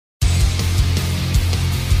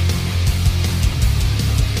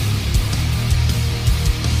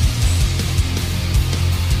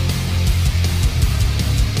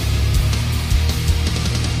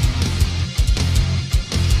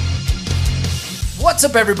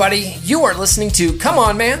What's up, everybody? You are listening to Come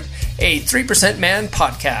On Man, a 3% Man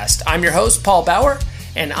podcast. I'm your host, Paul Bauer,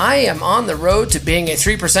 and I am on the road to being a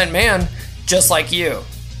 3% man just like you.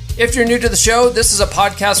 If you're new to the show, this is a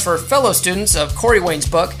podcast for fellow students of Corey Wayne's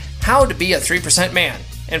book, How to Be a 3% Man,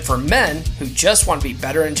 and for men who just want to be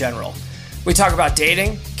better in general. We talk about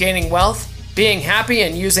dating, gaining wealth, being happy,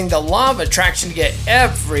 and using the law of attraction to get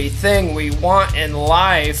everything we want in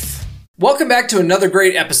life. Welcome back to another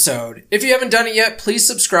great episode. If you haven't done it yet, please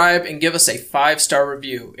subscribe and give us a 5-star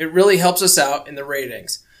review. It really helps us out in the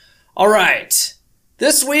ratings. All right.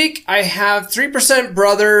 This week, I have 3%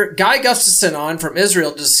 brother Guy Gustafson on from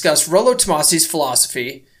Israel to discuss Rollo Tomasi's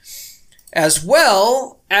philosophy, as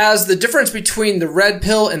well as the difference between the red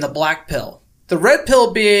pill and the black pill. The red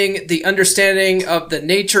pill being the understanding of the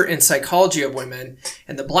nature and psychology of women,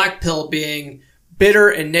 and the black pill being bitter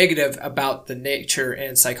and negative about the nature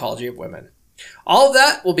and psychology of women. All of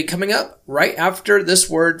that will be coming up right after this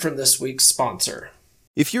word from this week's sponsor.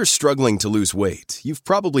 If you're struggling to lose weight, you've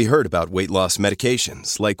probably heard about weight loss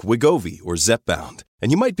medications like Wegovy or Zepbound,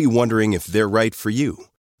 and you might be wondering if they're right for you.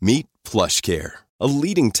 Meet PlushCare, a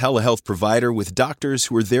leading telehealth provider with doctors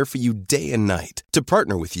who are there for you day and night to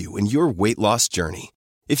partner with you in your weight loss journey.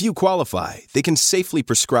 If you qualify, they can safely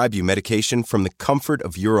prescribe you medication from the comfort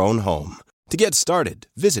of your own home. To get started,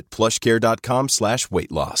 visit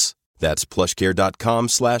plushcare.com/weight-loss. That's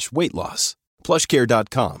plushcare.com/weight-loss.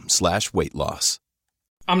 plushcare.com/weight-loss.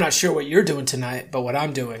 I'm not sure what you're doing tonight, but what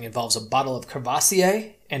I'm doing involves a bottle of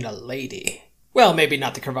Courvoisier and a lady. Well, maybe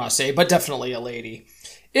not the Courvoisier, but definitely a lady.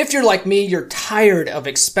 If you're like me, you're tired of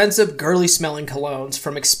expensive, girly-smelling colognes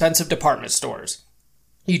from expensive department stores.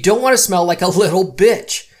 You don't want to smell like a little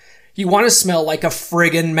bitch. You want to smell like a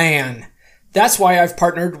friggin' man. That's why I've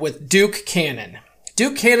partnered with Duke Cannon.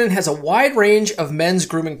 Duke Cannon has a wide range of men's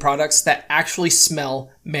grooming products that actually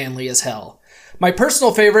smell manly as hell. My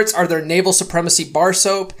personal favorites are their Naval Supremacy bar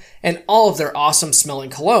soap and all of their awesome smelling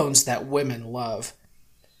colognes that women love.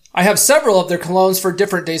 I have several of their colognes for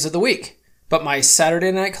different days of the week, but my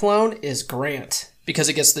Saturday night cologne is Grant because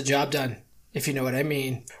it gets the job done, if you know what I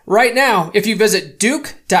mean. Right now, if you visit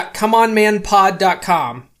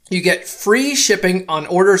duke.comeonmanpod.com, you get free shipping on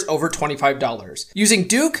orders over $25. Using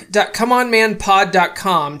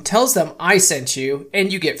duke.comeonmanpod.com tells them I sent you,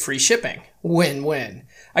 and you get free shipping. Win-win.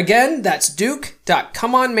 Again, that's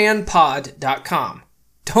duke.comeonmanpod.com.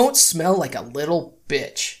 Don't smell like a little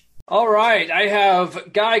bitch. All right, I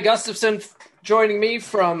have Guy Gustafson joining me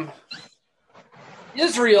from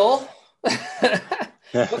Israel.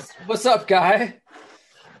 What's up, Guy?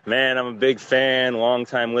 Man, I'm a big fan,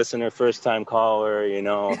 long-time listener, first-time caller, I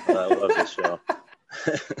love this show.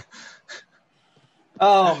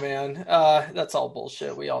 Oh, man, that's all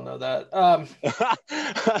bullshit. We all know that.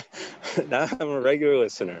 Now I'm a regular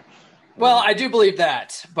listener. Well, I do believe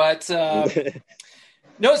that, but no,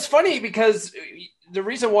 it's funny because the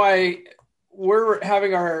reason why we're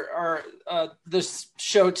having our this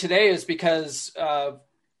show today is because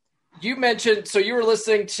you mentioned, so you were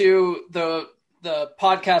listening to the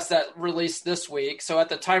podcast that released this week. So at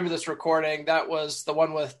the time of this recording, that was the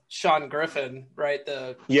one with Sean Griffin, right?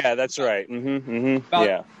 Yeah, that's right.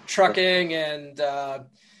 About trucking and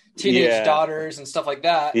teenage daughters and stuff like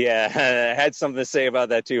that. Yeah, I had something to say about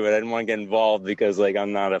that too, but I didn't want to get involved because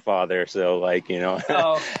I'm not a father. So I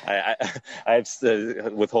have to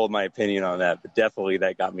withhold my opinion on that, but definitely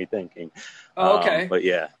that got me thinking. Oh, okay. But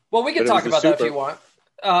yeah. Well, we can talk about that if you want.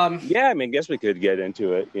 Yeah, I guess we could get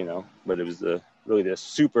into it, but it was the red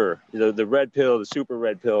pill, the super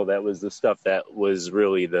red pill. That was the stuff that was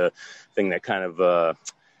really the thing that kind of,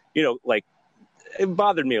 it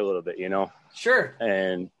bothered me a little bit, Sure.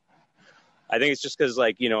 And I think it's just because,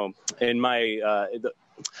 in my,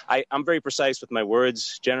 I'm very precise with my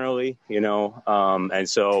words generally, and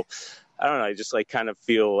so I don't know. I just kind of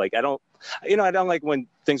feel like I don't like when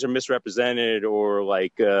things are misrepresented or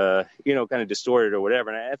kind of distorted or whatever.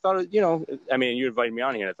 And I thought, you invited me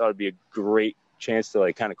on here and I thought it'd be a great chance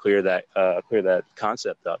to kind of clear that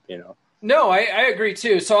concept up, No, I agree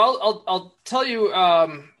too. So I'll tell you,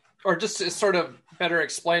 or just to sort of better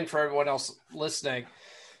explain for everyone else listening.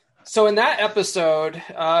 So in that episode,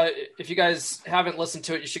 if you guys haven't listened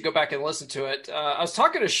to it, you should go back and listen to it. I was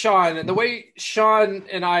talking to Sean, and the way Sean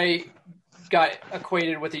and I got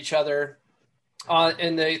acquainted with each other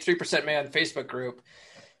in the 3% Man Facebook group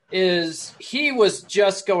is he was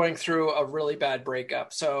just going through a really bad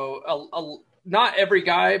breakup. So not every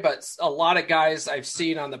guy, but a lot of guys I've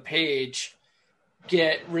seen on the page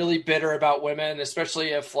get really bitter about women, especially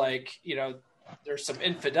if there's some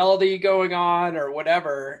infidelity going on or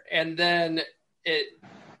whatever. And then it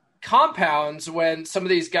compounds when some of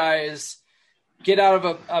these guys get out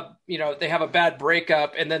of they have a bad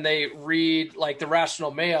breakup, and then they read like the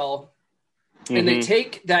Rational Male, and they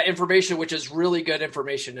take that information, which is really good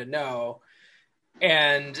information to know,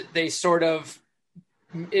 and they sort of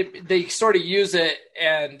use it,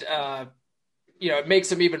 and it makes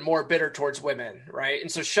them even more bitter towards women, right?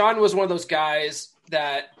 And so Sean was one of those guys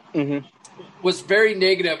that was very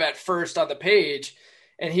negative at first on the page,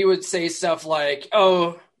 and he would say stuff like,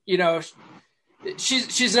 "Oh,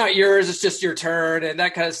 she's not yours; it's just your turn," and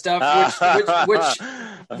that kind of stuff,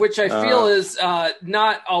 which I feel is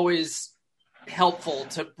not always helpful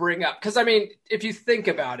to bring up, because I mean, if you think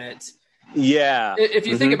about it. Yeah. If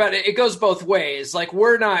you think about it, it goes both ways. Like,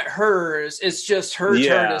 we're not hers. It's just her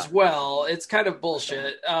turn as well. It's kind of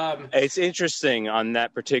bullshit. It's interesting on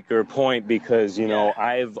that particular point because,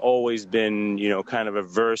 I've always been, kind of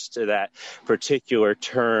averse to that particular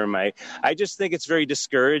term. I just think it's very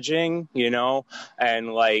discouraging,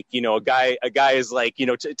 and like, a guy is like,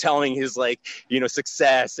 telling his like,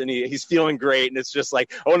 success, and he's feeling great. And it's just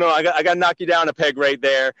like, oh no, I got to knock you down a peg right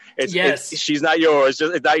there. She's not yours.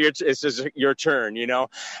 It's just your turn,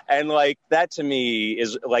 and like that to me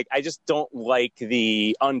is like, I just don't like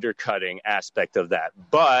the undercutting aspect of that.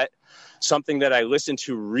 But something that I listened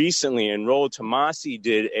to recently, and Rollo Tomassi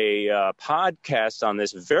did a podcast on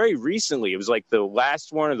this very recently. It was like the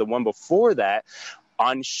last one or the one before that,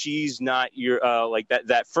 on she's not your like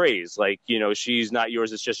that phrase, like, she's not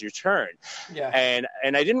yours, it's just your turn. Yeah.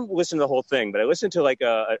 And I didn't listen to the whole thing, but I listened to like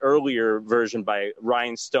an earlier version by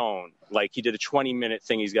Ryan Stone. Like, he did a 20-minute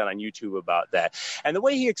thing he's got on YouTube about that. And the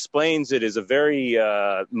way he explains it is a very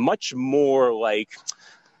much more like,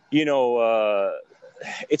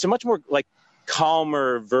 it's a much more like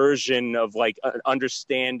calmer version of like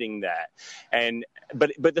understanding that.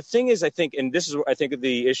 But the thing is, I think, and this is, I think,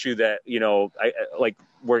 the issue that, I like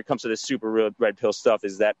where it comes to this super red pill stuff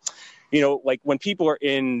is that, like when people are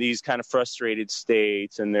in these kind of frustrated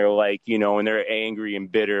states and they're like, and they're angry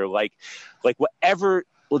and bitter, like whatever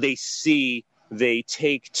they see, they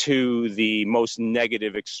take to the most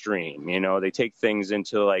negative extreme. They take things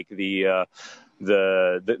into like the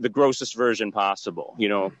grossest version possible,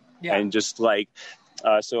 and just like,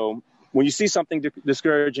 so when you see something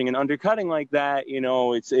discouraging and undercutting like that,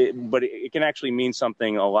 but it can actually mean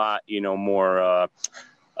something a lot, more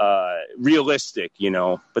realistic,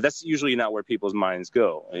 but that's usually not where people's minds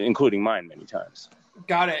go, including mine many times.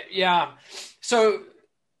 Got it. Yeah. So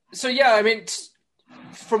yeah, I mean,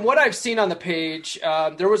 from what I've seen on the page,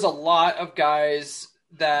 there was a lot of guys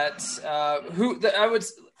that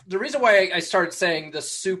the reason why I started saying the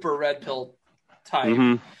super red pill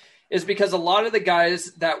type is because a lot of the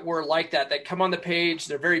guys that were like that come on the page,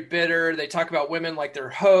 they're very bitter. They talk about women like they're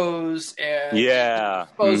hoes and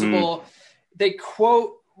disposable. They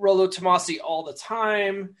quote Rollo Tomassi all the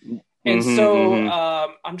time. And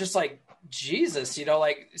I'm just like, Jesus,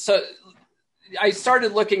 so I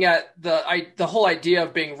started looking at the whole idea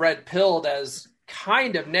of being red pilled as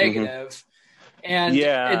kind of negative. And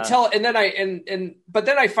but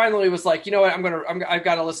then I finally was like, you know what, I've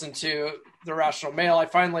got to listen to the Rational Male. I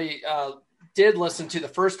finally did listen to the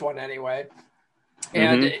first one anyway.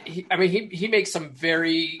 And he makes some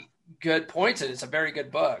very good points, and it's a very good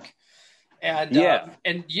book. And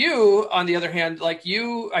and you, on the other hand, like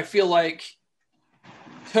I feel like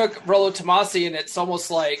took Rollo Tomassi, and it's almost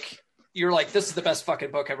like you're like, this is the best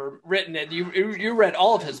fucking book ever written. And you read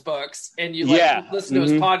all of his books, and you listen to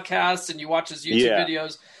his podcasts, and you watch his YouTube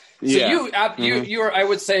videos. So you I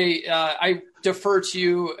would say I defer to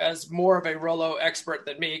you as more of a Rollo expert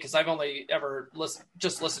than me, because I've only ever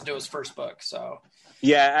listened to his first book. So.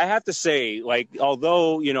 Yeah, I have to say, like,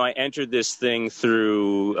 although, I entered this thing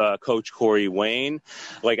through Coach Corey Wayne,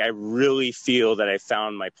 like, I really feel that I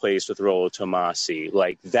found my place with Rollo Tomassi.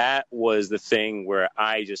 Like, that was the thing where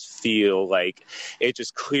I just feel like it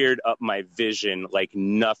just cleared up my vision like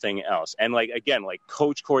nothing else. And, like, again, like,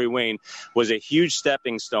 Coach Corey Wayne was a huge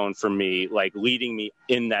stepping stone for me, like, leading me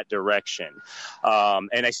in that direction.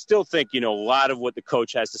 And I still think, a lot of what the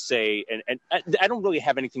coach has to say, and I don't really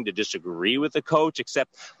have anything to disagree with the coach,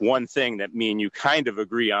 except one thing that me and you kind of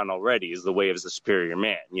agree on already is the way of the superior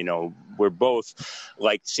man. We're both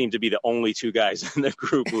like seem to be the only two guys in the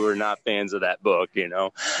group who are not fans of that book,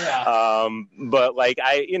 but like,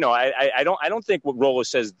 I don't think what Rollo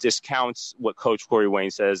says discounts what Coach Corey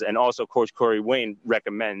Wayne says. And also Coach Corey Wayne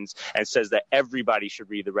recommends and says that everybody should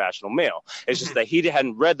read the Rational Male. It's just that he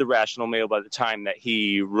hadn't read the Rational Male by the time that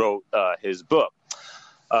he wrote his book.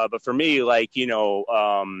 But for me, like,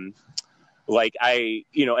 like I,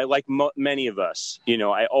 like many of us,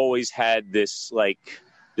 I always had this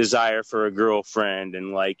desire for a girlfriend,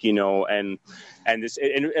 and like, you know, and this,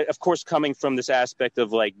 and of course coming from this aspect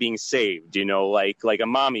of like being saved, you know, like a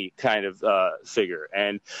mommy kind of figure.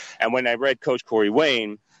 And when I read Coach Corey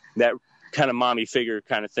Wayne, that kind of mommy figure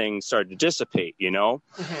kind of thing started to dissipate, you know.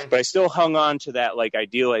 But I still hung on to that like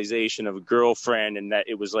idealization of a girlfriend, and that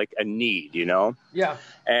it was like a need, you know.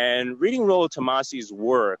 And reading Rollo Tomasi's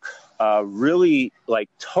work really like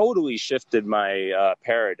totally shifted my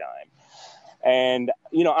paradigm. And,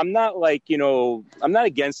 you know, I'm not like, you know, I'm not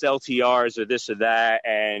against LTRs or this or that.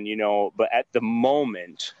 And, you know, but at the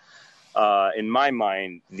moment, in my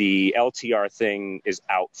mind, the LTR thing is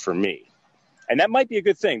out for me. And that might be a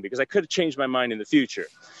good thing, because I could have changed my mind in the future.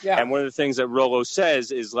 And one of the things that Rollo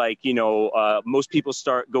says is like, you know, most people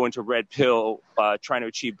start going to red pill, trying to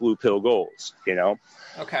achieve blue pill goals, you know?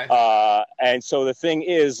 And so the thing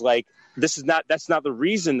is like, that's not the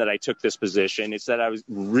reason that I took this position. It's that I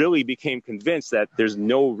really became convinced that there's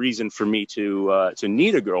no reason for me to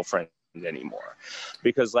need a girlfriend anymore,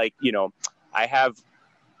 because like, you know, I have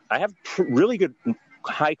really good,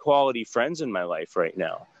 high quality friends in my life right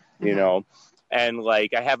now, you know. And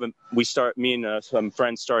like me and some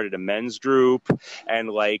friends started a men's group,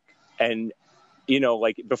 and you know,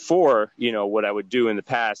 like before, you know, what I would do in the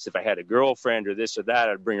past, if I had a girlfriend or this or that,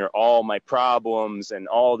 I'd bring her all my problems and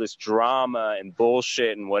all this drama and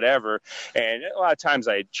bullshit and whatever. And a lot of times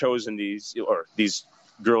I had chosen these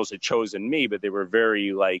girls had chosen me, but they were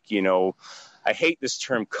very like, you know, I hate this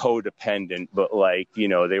term codependent, but like, you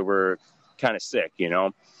know, they were kind of sick, you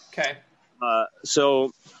know?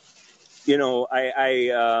 So, you know, I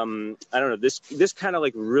don't know, this kind of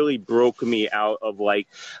like really broke me out of like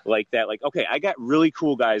that, like, okay, I got really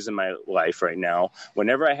cool guys in my life right now.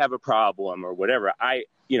 Whenever I have a problem or whatever, I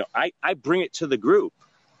bring it to the group.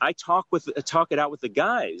 I talk it out with the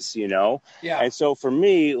guys, you know? And so for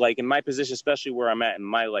me, like in my position, especially where I'm at in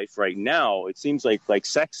my life right now, it seems like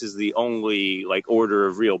sex is the only like order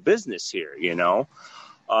of real business here, you know?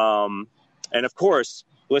 And of course,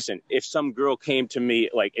 listen, if some girl came to me,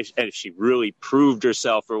 like, if she really proved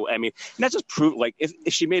herself, or, I mean, not just prove, like,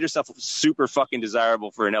 if she made herself super fucking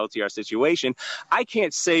desirable for an LTR situation, I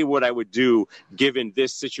can't say what I would do given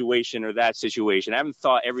this situation or that situation. I haven't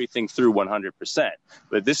thought everything through 100%,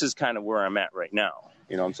 but this is kind of where I'm at right now.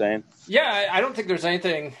 You know what I'm saying? Yeah, I don't think there's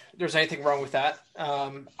anything wrong with that.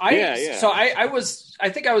 So I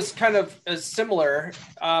think I was kind of as similar.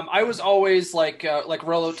 I was always like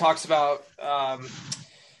Rollo talks about,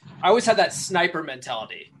 I always had that sniper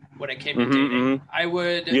mentality when it came to dating. I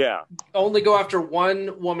would only go after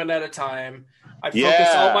one woman at a time. I'd focus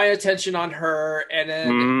all my attention on her, and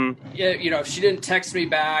then you know, if she didn't text me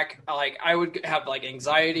back, like I would have like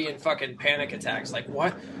anxiety and fucking panic attacks. Like,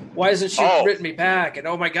 what? Why hasn't she written me back? And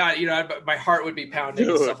oh my god, you know, my heart would be pounding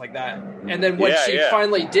and stuff like that. And then when she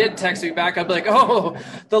finally did text me back, I'd be like, oh,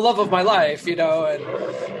 the love of my life, you know. And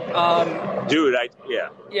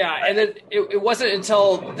and then it wasn't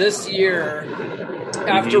until this year,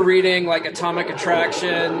 after reading like Atomic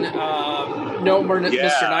Attraction, No More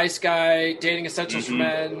Mr. Nice Guy, Dating Essentials for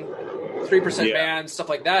Men, 3% Man, stuff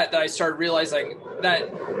like that, that I started realizing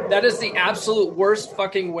that is the absolute worst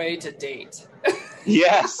fucking way to date.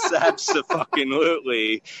 Yes,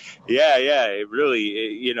 absolutely. Yeah, it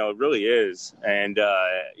really is. And,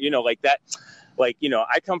 you know, like that, like, you know,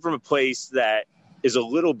 I come from a place that is a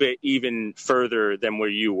little bit even further than where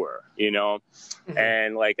you were, you know?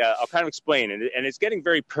 And like, I'll kind of explain, and it's getting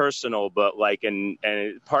very personal, but like, and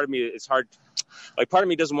part of me, it's hard. Like, part of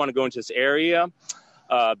me doesn't want to go into this area,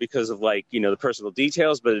 because of like, you know, the personal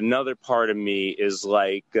details, but another part of me is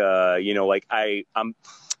like, you know, like I'm,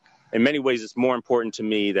 in many ways, it's more important to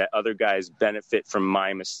me that other guys benefit from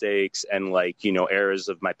my mistakes and like, you know, errors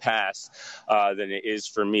of my past, than it is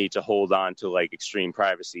for me to hold on to like extreme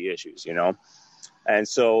privacy issues, you know? And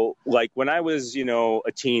so like when I was, you know,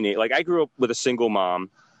 a teenager, like I grew up with a single mom,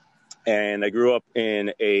 and I grew up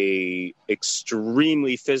in a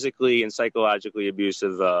extremely physically and psychologically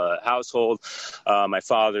abusive household. My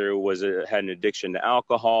father had an addiction to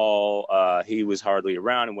alcohol. He was hardly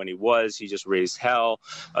around, and when he was, he just raised hell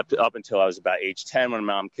up until I was about age 10 when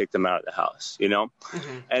Mom kicked him out of the house, you know?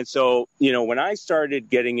 And so, you know, when I started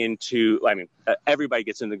getting into, I mean, everybody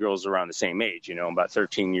gets into girls around the same age, you know, about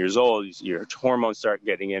 13 years old, your hormones start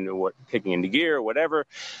kicking into gear or whatever.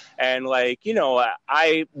 And like, you know,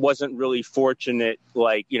 I wasn't really fortunate.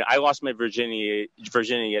 Like, you know, I lost my virginity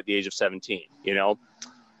at the age of 17, you know?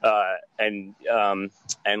 And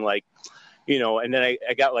like, you know, and then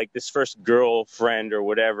I got like this first girlfriend or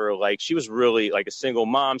whatever, like she was really like a single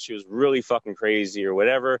mom. She was really fucking crazy or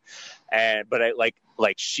whatever. But I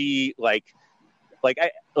like she, like,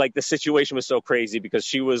 like the situation was so crazy because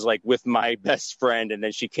she was like with my best friend, and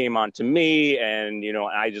then she came on to me, and you know,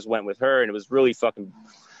 I just went with her, and it was really fucking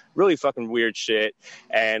weird shit.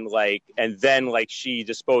 And then she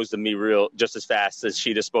disposed of me just as fast as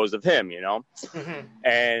she disposed of him, you know. Mm-hmm.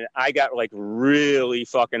 And I got like really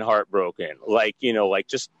fucking heartbroken, like, you know, like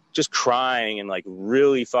just crying and like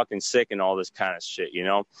really fucking sick and all this kind of shit, you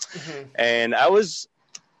know. Mm-hmm. And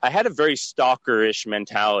I had a very stalkerish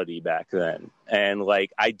mentality back then, and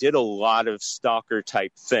like I did a lot of stalker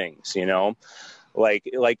type things, you know,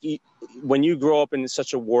 like when you grow up in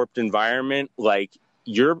such a warped environment, like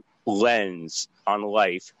your lens on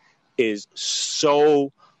life is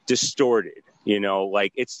so distorted, you know.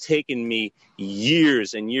 Like it's taken me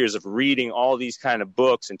years and years of reading all these kind of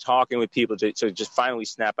books and talking with people to just finally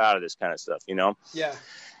snap out of this kind of stuff, you know. Yeah.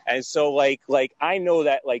 And so like I know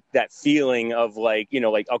that like that feeling of like, you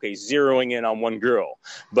know, like, okay, zeroing in on one girl,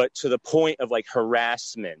 but to the point of like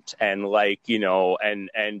harassment and like, you know, and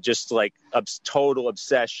just like total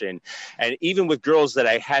obsession. And even with girls that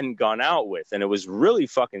I hadn't gone out with, and it was really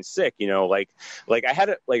fucking sick, you know, like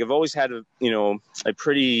I've always had you know, a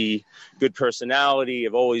pretty good personality.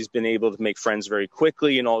 I've always been able to make friends very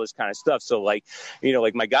quickly and all this kind of stuff. So like, you know,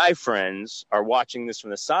 like my guy friends are watching this from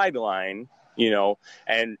the sideline, you know,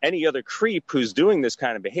 and any other creep who's doing this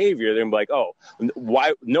kind of behavior, they're like, oh,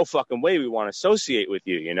 why? No fucking way we want to associate with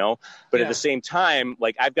you, you know. But at the same time,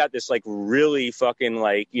 like I've got this like really fucking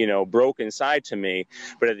like, you know, broken side to me.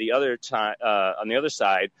 But at the other time, on the other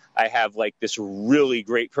side, I have like this really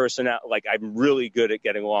great personality. Like I'm really good at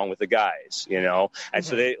getting along with the guys, you know. And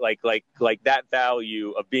so they like that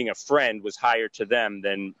value of being a friend was higher to them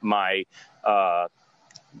than my,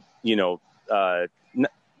 you know,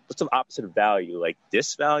 what's the opposite of value? Like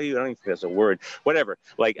disvalue? I don't even think that's a word. Whatever.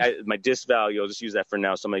 Like my disvalue, I'll just use that for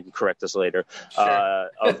now. Somebody can correct us later. Sure.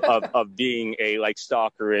 Of being a like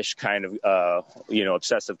stalkerish kind of, you know,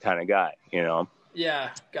 obsessive kind of guy, you know? Yeah.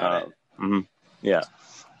 Got it. Mm-hmm. Yeah.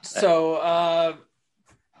 So,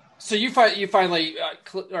 so you finally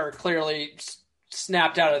clearly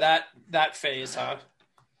snapped out of that phase, huh?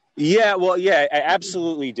 Yeah, well, yeah, I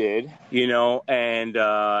absolutely did, you know, and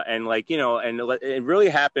like, you know, and it really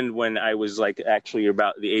happened when I was like actually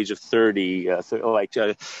about the age of 30,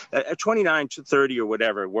 29 to 30 or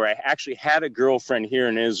whatever, where I actually had a girlfriend here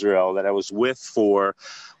in Israel that I was with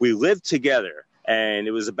we lived together, and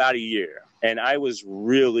it was about a year, and I was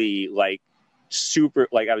really like super,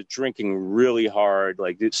 like I was drinking really hard,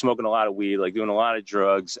 like smoking a lot of weed, like doing a lot of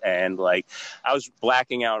drugs, and like I was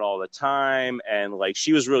blacking out all the time, and like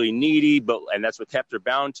she was really needy, and that's what kept her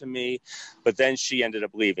bound to me. But then she ended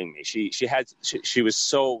up leaving me. She was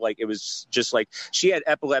so like, it was just like she had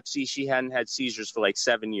epilepsy. She hadn't had seizures for like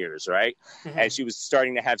 7 years, right? Mm-hmm. And she was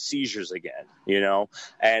starting to have seizures again, you know,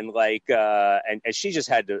 and like and she just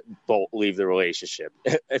had to leave the relationship.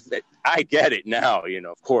 I get it now, you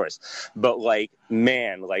know, of course, but like,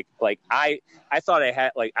 man, like I thought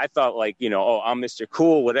you know, oh, I'm Mr.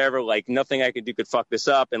 Cool, whatever, like nothing I could do could fuck this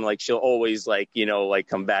up, and like she'll always like, you know, like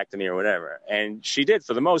come back to me or whatever. And she did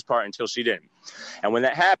for the most part until she didn't. And when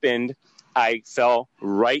that happened, I fell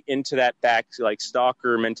right into that back like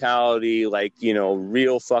stalker mentality, like, you know,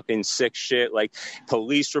 real fucking sick shit, like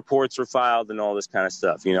police reports were filed and all this kind of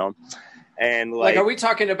stuff, you know. And like, are we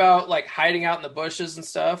talking about like hiding out in the bushes and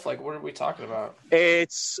stuff? Like, what are we talking about?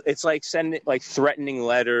 It's like sending like threatening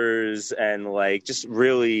letters and like just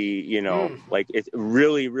really, you know, like it's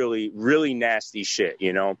really, really, really nasty shit,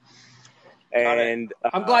 you know. And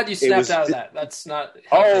I'm glad you snapped out of that. That's not.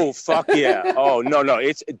 Oh, fuck yeah. Oh, no.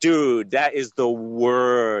 It's, dude, that is the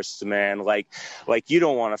worst, man. Like you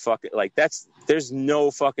don't want to fuck it. Like there's no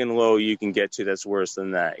fucking low you can get to that's worse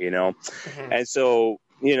than that, you know? Mm-hmm. And so,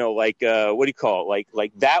 you know, like, what do you call it?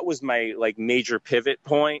 Like that was my like major pivot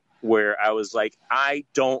point where I was like, I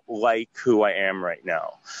don't like who I am right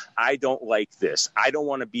now. I don't like this. I don't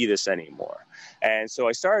want to be this anymore. And so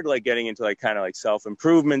I started like getting into like kind of like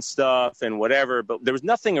self-improvement stuff and whatever, but there was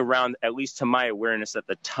nothing around, at least to my awareness at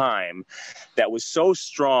the time, that was so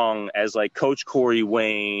strong as like Coach Corey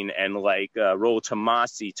Wayne and like Rollo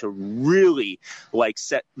Tomasi to really like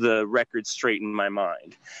set the record straight in my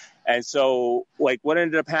mind. And so, like, what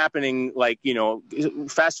ended up happening, like, you know,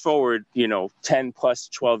 fast forward, you know, 10 plus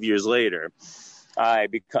 12 years later,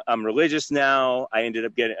 I'm religious now. I ended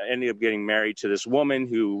up getting married to this woman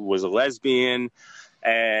who was a lesbian,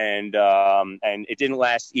 and it didn't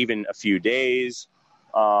last even a few days.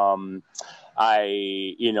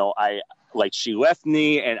 Like she left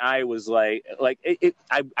me, and I was I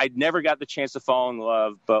never got the chance to fall in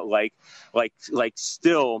love, but like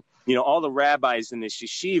still, you know, all the rabbis in this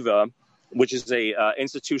yeshiva which is a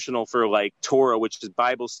institutional for like Torah, which is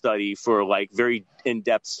Bible study for like very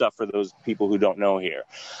in-depth stuff for those people who don't know here.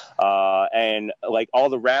 And like all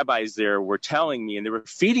the rabbis there were telling me, and they were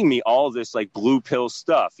feeding me all this like blue pill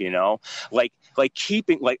stuff, you know, like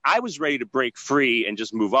keeping, like I was ready to break free and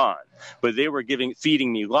just move on, but they were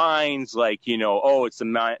feeding me lines like, you know, oh, it's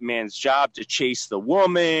a man's job to chase the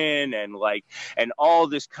woman, and all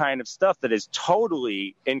this kind of stuff that is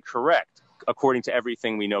totally incorrect according to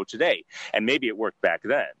everything we know today. And maybe it worked back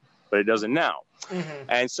then, but it doesn't now. Mm-hmm.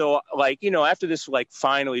 And so, like, you know, after this, like,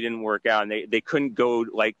 finally didn't work out, and they couldn't go,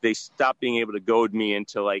 like, they stopped being able to goad me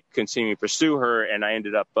into, like, continuing to pursue her, and I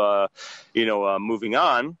ended up, moving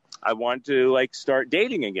on. I wanted to, like, start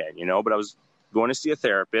dating again, you know, but I was going to see a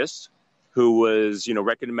therapist who was, you know,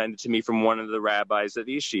 recommended to me from one of the rabbis at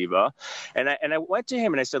the yeshiva. And I went to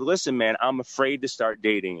him and I said, listen, man, I'm afraid to start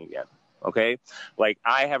dating again. Okay. Like,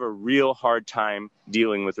 I have a real hard time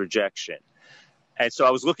dealing with rejection. And so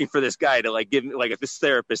I was looking for this guy to like give me, like, this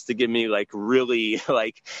therapist to give me like really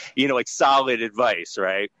like, you know, like solid advice.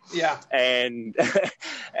 Right. Yeah. And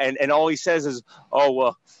all he says is, oh,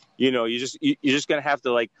 well, you know, you're just going to have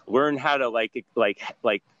to like learn how to like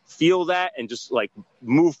feel that and just like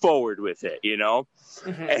move forward with it, you know?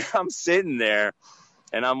 Mm-hmm. And I'm sitting there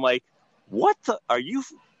and I'm like, what the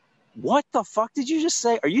fuck did you just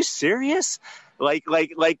say? Are you serious? Like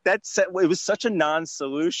that's, it was such a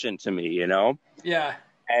non-solution to me, you know? Yeah.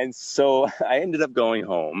 And so I ended up going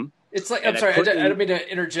home. It's like, I'm sorry, I don't mean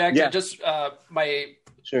to interject. Yeah. I just,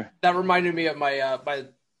 Sure. That reminded me of my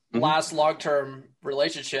mm-hmm. last long-term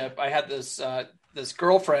relationship. I had this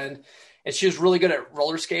girlfriend, and she was really good at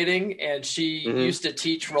roller skating, and she mm-hmm. used to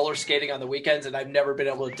teach roller skating on the weekends, and I've never been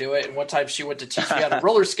able to do it. And one time she went to teach me how to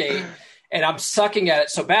roller skate, and I'm sucking at it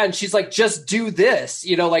so bad. And she's like, just do this,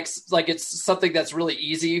 you know, like it's something that's really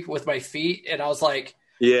easy with my feet. And I was like,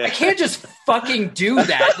 yeah, I can't just fucking do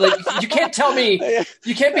that. Like, you can't tell me,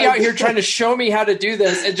 you can't be out here trying to show me how to do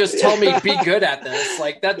this and just tell me be good at this.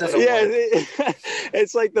 Like, that doesn't work.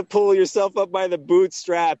 It's like the pull yourself up by the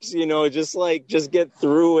bootstraps, you know, just get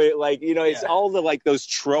through it. Like, you know, it's all the, like, those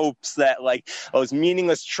tropes that, like, those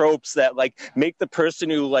meaningless tropes that, like, make the person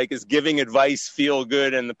who, like, is giving advice feel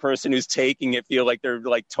good and the person who's taking it feel like they're,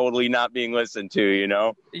 like, totally not being listened to, you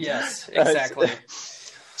know? Yes, exactly.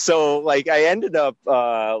 So, like, I ended up,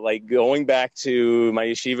 going back to my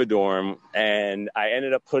yeshiva dorm, and I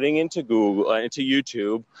ended up putting into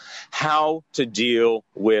YouTube, how to deal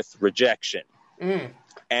with rejection. Mm.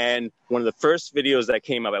 And one of the first videos that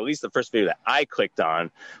came up, at least the first video that I clicked on,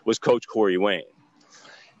 was Coach Corey Wayne.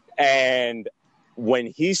 And when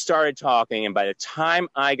he started talking, and by the time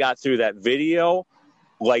I got through that video,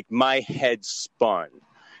 like, my head spun.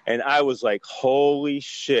 And I was like, holy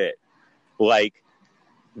shit. Like,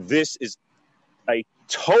 this is a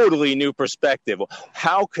totally new perspective.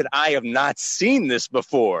 How could I have not seen this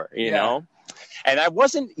before, you know? And I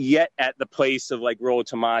wasn't yet at the place of, like, Rollo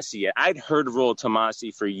Tomassi yet. I'd heard of Rollo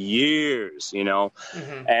Tomassi for years, you know?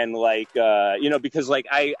 Mm-hmm. And, like, you know, because, like,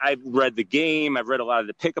 I've read The Game. I've read a lot of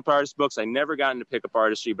the pickup artist books. I never got into pickup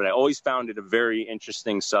artistry, but I always found it a very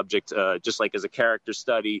interesting subject, just, like, as a character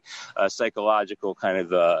study, psychological kind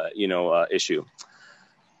of, issue.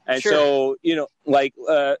 And sure. So, you know, like,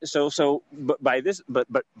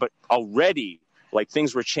 but already, like,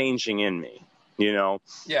 things were changing in me, you know?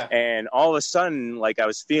 Yeah. And all of a sudden, like, I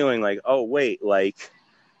was feeling like, oh, wait, like,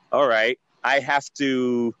 all right, I have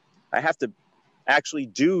to actually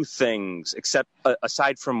do things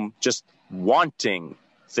aside from just wanting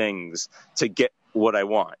things to get what I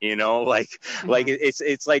want, you know, like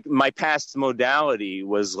it's like my past modality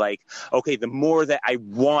was like, okay, the more that I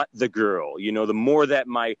want the girl, you know, the more that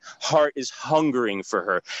my heart is hungering for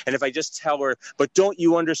her. And if I just tell her, but don't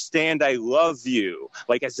you understand, I love you,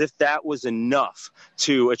 like, as if that was enough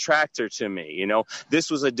to attract her to me, you know,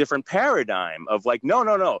 this was a different paradigm of like, no,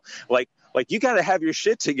 like, you got to have your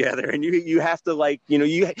shit together, and you have to, like, you know,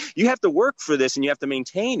 you have to work for this, and you have to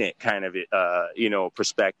maintain it kind of,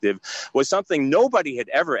 perspective was something nobody had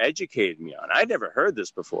ever educated me on. I'd never heard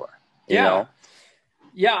this before. You know?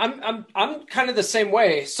 Yeah. I'm kind of the same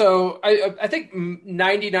way. So I think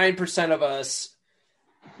 99% of us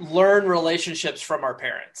learn relationships from our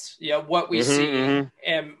parents, you know, what we see. Mm-hmm.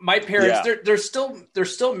 And my parents, they're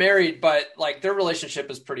still married, but, like, their relationship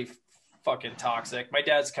is pretty fucking toxic. My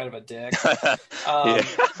dad's kind of a dick.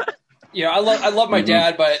 You know, I love my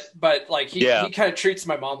dad, but like he kind of treats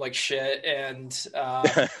my mom like shit. And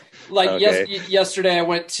like yesterday I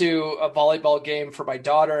went to a volleyball game for my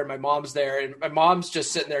daughter, and my mom's there, and my mom's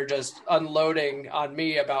just sitting there just unloading on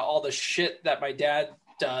me about all the shit that my dad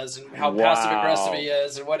does and how passive aggressive he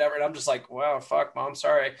is and whatever. And I'm just like, wow, fuck, Mom,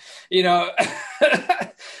 sorry, you know.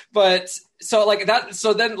 But so like that,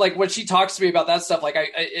 so then like when she talks to me about that stuff, like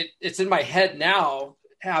it's in my head now,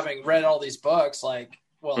 having read all these books, like,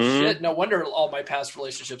 well, shit, no wonder all my past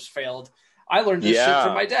relationships failed. I learned this shit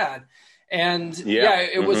from my dad. And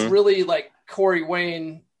it was really like Corey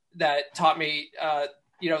Wayne that taught me,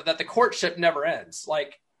 you know, that the courtship never ends.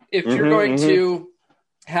 Like if you're going to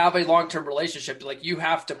have a long-term relationship, like you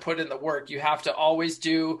have to put in the work. You have to always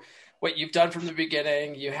do what you've done from the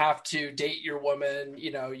beginning. You have to date your woman.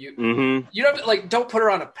 You know, you don't like, don't put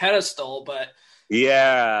her on a pedestal, but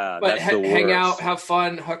hang out, have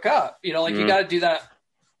fun, hook up, you know, like you got to do that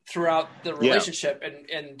throughout the relationship.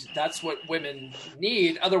 And that's what women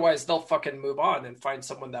need. Otherwise they'll fucking move on and find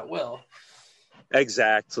someone that will.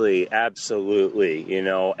 Exactly. Absolutely. You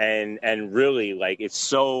know, and really like it's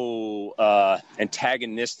so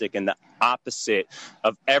antagonistic and the opposite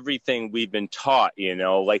of everything we've been taught, you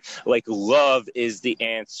know, like love is the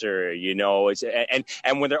answer, you know, it's,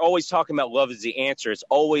 and when they're always talking about love is the answer, it's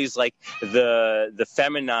always like the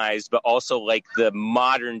feminized, but also like the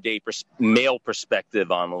modern day male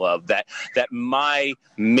perspective on love, that my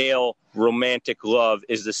male romantic love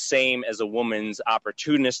is the same as a woman's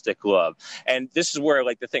opportunistic love. And this is where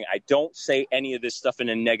like the thing, I don't say any of this stuff in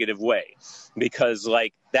a negative way, because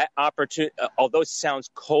like that opportunity, although it sounds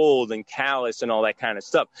cold and callous and all that kind of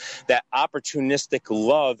stuff, that opportunistic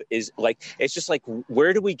love is like, it's just like,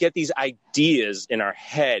 where do we get these ideas in our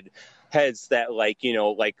heads that like, you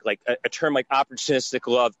know, like a term like opportunistic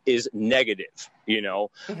love is negative, you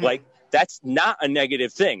know, like that's not a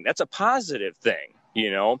negative thing. That's a positive thing,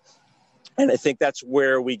 you know? And I think that's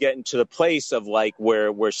where we get into the place of like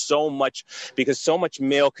where so much, because so much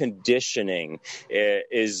male conditioning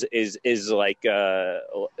is like,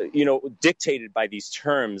 you know, dictated by these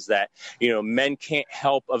terms that, you know, men can't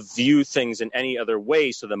help view things in any other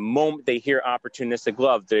way. So the moment they hear opportunistic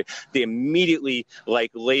love, they immediately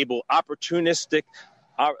like label opportunistic.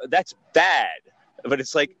 That's bad. But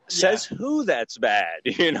it's like, says who that's bad,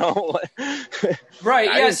 you know? Right.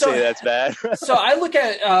 I didn't say that's bad. So I look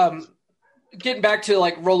at, getting back to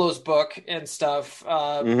like Rollo's book and stuff,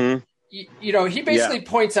 you know, he basically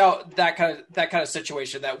points out that kind of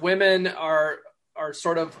situation, that women are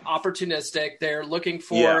sort of opportunistic. They're looking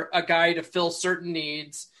for a guy to fill certain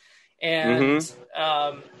needs. And,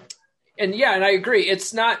 and I agree.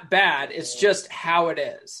 It's not bad. It's just how it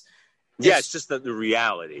is. It's just the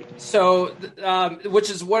reality. So, which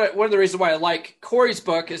is one of the reasons why I like Corey's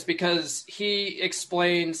book, is because he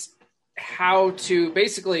explains how to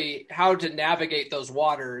navigate those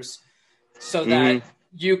waters so that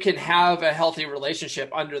you can have a healthy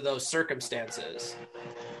relationship under those circumstances.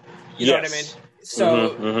 You know what I mean?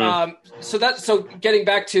 So, so getting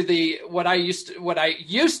back to what I used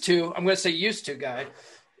to, I'm going to say used to guy,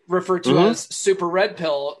 refer to as super red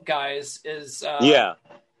pill guys is,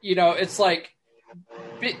 you know, it's like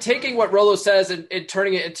taking what Rollo says and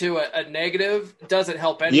turning it into a negative doesn't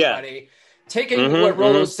help anybody. Taking what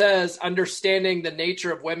Rollo says, understanding the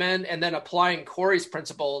nature of women, and then applying Corey's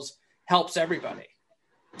principles helps everybody.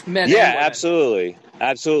 Men and women.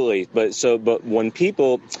 Absolutely. But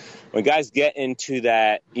when guys get into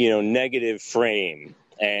that, you know, negative frame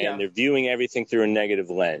and they're viewing everything through a negative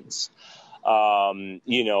lens,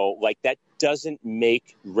 you know, like that doesn't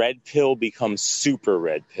make red pill become super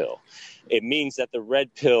red pill. It means that the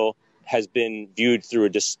red pill has been viewed through a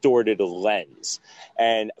distorted lens.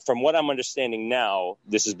 And from what I'm understanding now,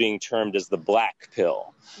 this is being termed as the black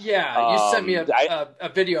pill. Yeah, you sent me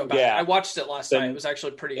a video about it. I watched it last night. It was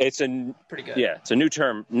actually pretty good. Yeah, it's a new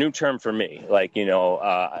term for me. Like, you know,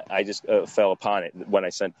 I just fell upon it when I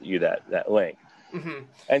sent you that link.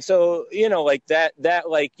 And so, you know, like that,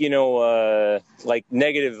 like, you know, like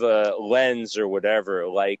negative lens or whatever,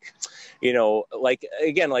 like, you know, like,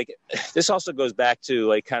 again, like this also goes back to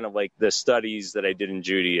like kind of like the studies that I did in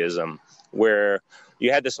Judaism, where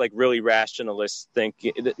you had this like really rationalist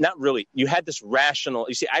thinking, not really, you had this rational,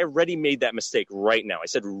 you see, I already made that mistake right now. I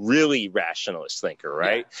said really rationalist thinker,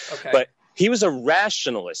 right? Yeah, okay. But he was a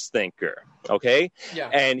rationalist thinker, okay? Yeah.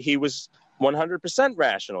 And he was 100%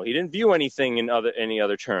 rational. He didn't view anything in any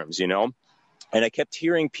other terms, you know? And I kept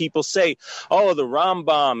hearing people say, oh, the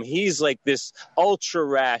Rambam, he's like this ultra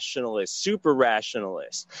rationalist, super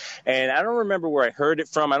rationalist. And I don't remember where I heard it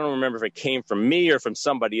from. I don't remember if it came from me or from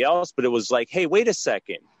somebody else, but it was like, hey, wait a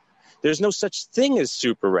second. There's no such thing as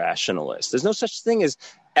super rationalist. There's no such thing as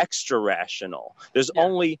extra rational. There's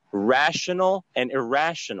only rational and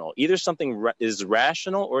irrational. Either something is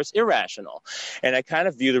rational or it's irrational. And I kind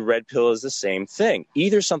of view the red pill as the same thing.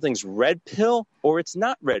 Either something's red pill or it's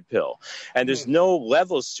not red pill. And there's no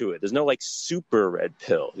levels to it. There's no like super red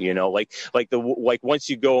pill, you know, like once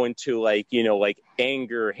you go into like, you know, like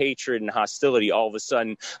anger, hatred, and hostility, all of a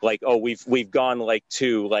sudden, like, oh, we've gone like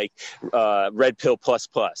to like red pill plus,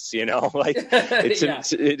 you know, like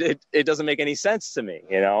it doesn't make any sense to me,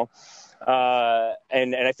 you know.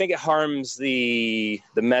 And I think it harms the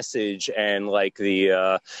message and like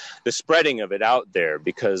the spreading of it out there,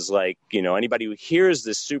 because like, you know, anybody who hears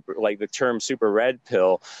this the term super red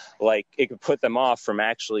pill, like it could put them off from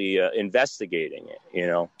actually investigating it, you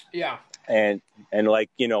know? Yeah. And like,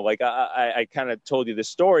 you know, like I kind of told you the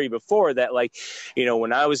story before that, like, you know,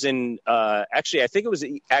 when I was in, actually, I think it was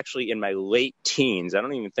actually in my late teens. I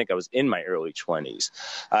don't even think I was in my early 20s.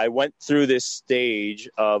 I went through this stage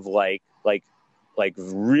of like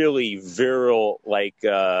really virile, like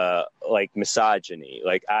misogyny.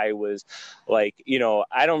 Like I was like, you know,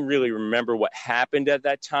 I don't really remember what happened at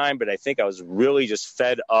that time, but I think I was really just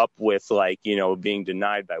fed up with like, you know, being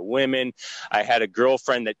denied by women. I had a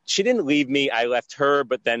girlfriend that she didn't leave me. I left her.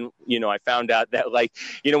 But then, you know, I found out that like,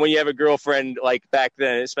 you know, when you have a girlfriend, like back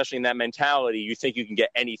then, especially in that mentality, you think you can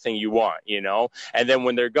get anything you want, you know, and then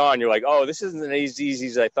when they're gone, you're like, oh, this isn't as easy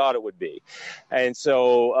as I thought it would be. And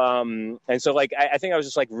so like, I think I was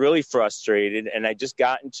just like really frustrated, and I just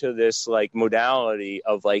got into this like modality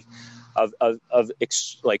of like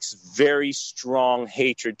very strong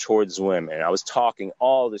hatred towards women. I was talking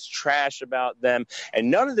all this trash about them,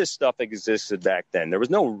 and none of this stuff existed back then. There was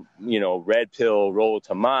no, you know, red pill, Rollo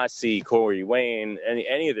Tomassi, Corey Wayne,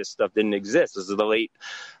 any of this stuff didn't exist. This is the late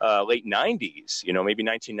 90s, you know, maybe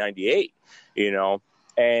 1998, you know.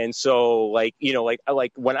 And so, like, you know,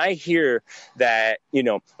 like when I hear that, you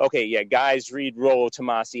know, okay, yeah, guys read Rollo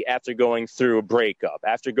Tomassi after going through a breakup,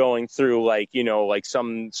 after going through, like, you know, like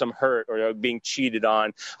some hurt or being cheated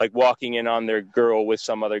on, like walking in on their girl with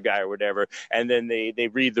some other guy or whatever, and then they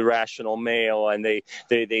read The Rational Male and they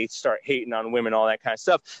start hating on women, all that kind of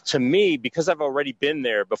stuff. To me, because I've already been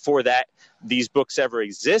there before that these books ever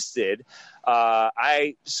existed,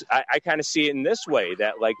 I kind of see it in this way,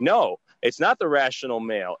 that like, no, it's not the rational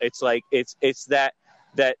male. It's like it's that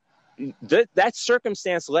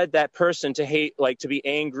circumstance led that person to hate, like to be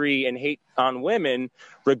angry and hate on women,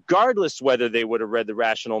 regardless whether they would have read The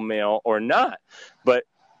Rational Male or not. But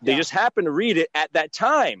they just happened to read it at that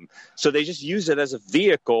time, so they just use it as a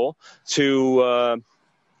vehicle to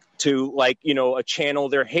like, you know, channel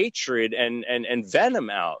their hatred and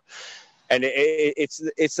venom out. And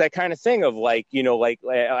it's that kind of thing of like, you know, like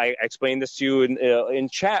I explained this to you in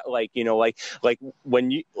chat, like, you know, like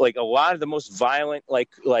when you, like a lot of the most violent, like,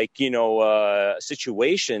 you know,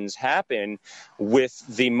 situations happen with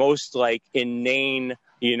the most like inane,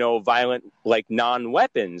 you know, violent, like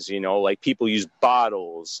non-weapons, you know, like people use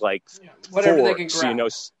bottles, like whatever forks, they can grab.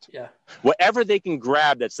 you know, whatever they can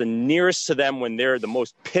grab that's the nearest to them when they're the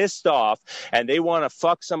most pissed off and they want to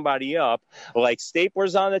fuck somebody up, like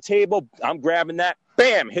staplers on the table, I'm grabbing that,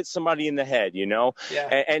 bam, hit somebody in the head, you know?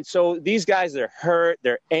 And so these guys are hurt,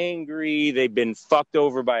 they're angry, they've been fucked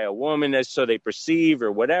over by a woman, as so they perceive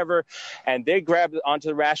or whatever, and they grab onto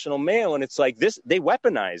The Rational Male, and it's like this, they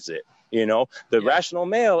weaponize it. You know, the Rational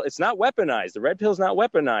Male, it's not weaponized. The red pill's not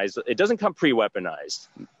weaponized. It doesn't come pre-weaponized.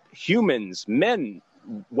 Humans, men,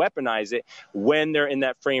 weaponize it when they're in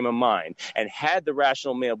that frame of mind. And had The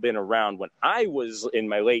Rational Male been around when I was in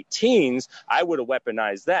my late teens, I would have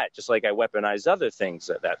weaponized that, just like I weaponized other things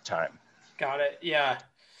at that time. Got it. Yeah.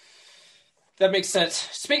 That makes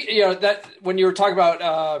sense. You know, that when you were talking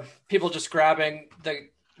about people just grabbing the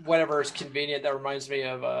whatever is convenient, that reminds me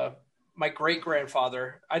of my great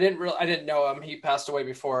grandfather. I didn't know him. He passed away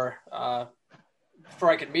before I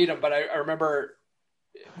could meet him. But I remember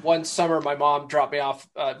one summer my mom dropped me off.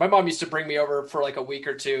 My mom used to bring me over for like a week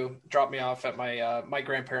or two, drop me off at my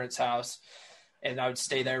grandparents' house, and I would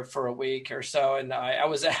stay there for a week or so. And I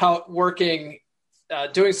was out working,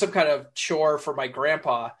 doing some kind of chore for my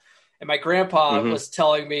grandpa, and my grandpa was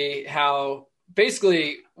telling me how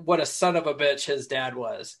basically what a son of a bitch his dad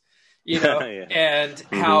was. You know, and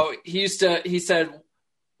how he said,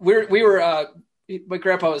 my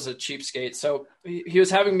grandpa was a cheapskate. So he was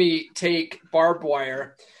having me take barbed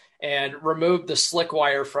wire and remove the slick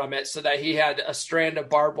wire from it so that he had a strand of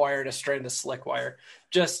barbed wire and a strand of slick wire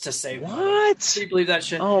just to save money. What? Can you believe that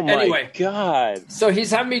shit? Oh my God. So he's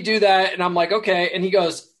having me do that. And I'm like, okay. And he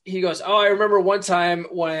goes, oh, I remember one time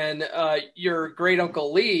when your great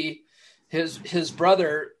uncle Lee, his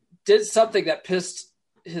brother, did something that pissed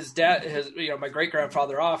his dad, my great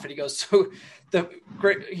grandfather off, and he goes,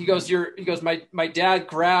 my dad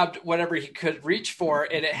grabbed whatever he could reach for,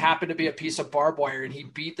 and it happened to be a piece of barbed wire, and he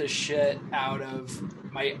beat the shit out of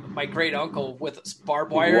my great uncle with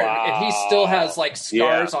barbed wire, and he still has like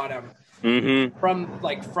scars on him. Mm-hmm.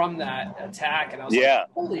 From that attack. And I was like,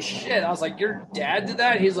 holy shit. I was like, your dad did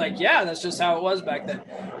that? He's like, yeah, that's just how it was back then.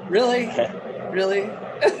 Really? Mm-hmm.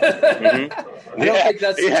 I don't think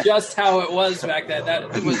that's just how it was back then.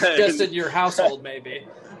 That was just in your household, maybe.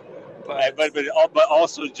 But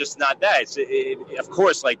also just not that. Of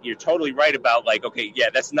course, like, you're totally right about, like, okay,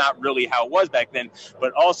 yeah, that's not really how it was back then.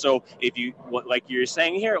 But also, if you, like you're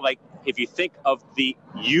saying here, like, if you think of the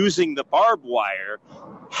using the barbed wire,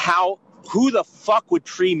 who the fuck would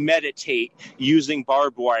premeditate using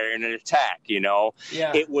barbed wire in an attack, you know?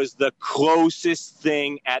 Yeah. It was the closest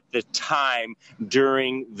thing at the time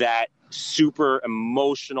during that super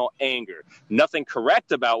emotional anger. Nothing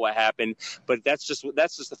correct about what happened, but that's just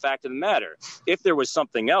the fact of the matter. If there was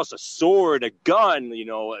something else, a sword, a gun, you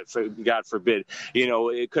know, God forbid, you know,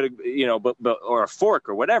 it could have, you know, but or a fork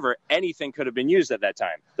or whatever, anything could have been used at that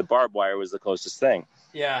time. The barbed wire was the closest thing.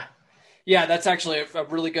 Yeah. Yeah, that's actually a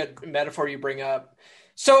really good metaphor you bring up.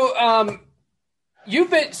 So,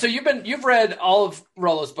 you've read all of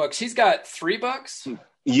Rollo's books. He's got 3 books.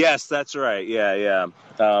 Yes, that's right. Yeah.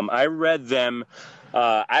 I read them.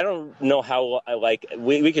 I don't know how, like,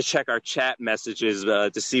 we could check our chat messages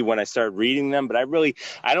to see when I started reading them, but I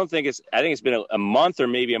think it's been a month or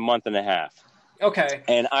maybe a month and a half. Okay.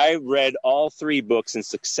 And I read all 3 books in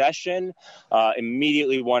succession,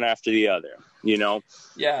 immediately one after the other, you know?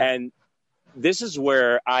 Yeah. And this is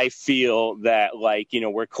where I feel that, like, you know,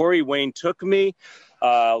 where Corey Wayne took me,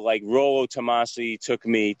 like Rollo Tomassi took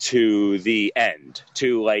me to the end,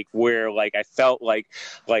 to like where, like, I felt like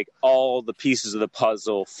all the pieces of the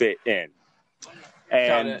puzzle fit in.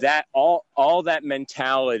 And that all that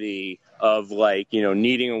mentality of, like, you know,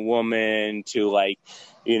 needing a woman to, like,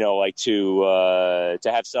 you know, like to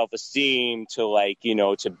have self-esteem, to, like, you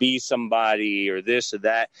know, to be somebody or this or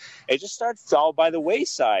that, it just started to fall by the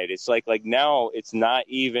wayside. It's like now it's not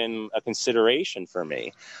even a consideration for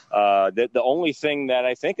me. The only thing that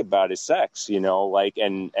I think about is sex, you know, like,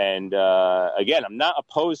 and again, I'm not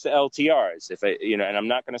opposed to LTRs, and I'm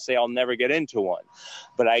not going to say I'll never get into one,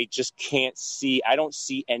 but I just I don't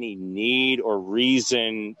see any need or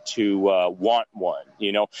reason to want one,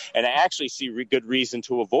 you know, and I actually see good reason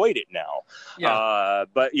to avoid it now. Yeah.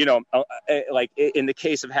 But, you know, like in the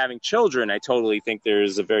case of having children, I totally think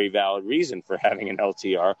there's a very valid reason for having an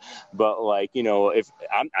LTR. But, like, you know, if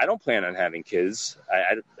I don't plan on having kids,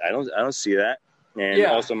 I don't see that. And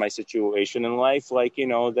also my situation in life, like, you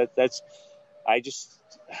know,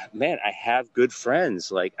 I have good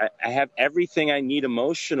friends. Like, I have everything I need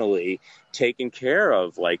emotionally taken care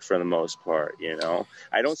of, like, for the most part, you know.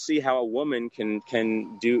 I don't see how a woman can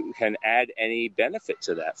add any benefit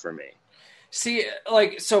to that for me. See,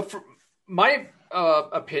 like, so for my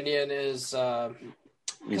opinion is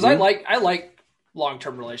because I like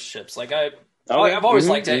long-term relationships. Like, I've always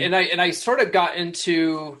liked it, and I sort of got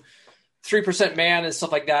into 3% Man and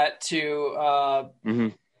stuff like that to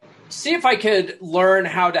see if I could learn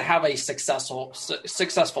how to have a successful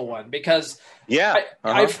one, because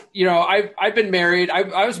I've been married.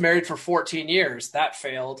 I was married for 14 years. That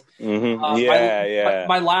failed.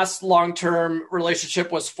 My last long-term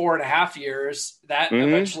relationship was 4.5 years. That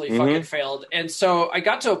eventually fucking failed. And so I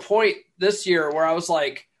got to a point this year where I was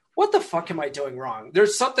like, what the fuck am I doing wrong?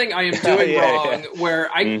 There's something I am doing wrong where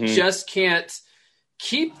I just can't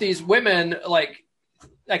keep these women, like,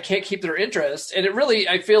 I can't keep their interest. And it really,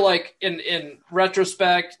 I feel like in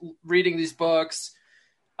retrospect, reading these books,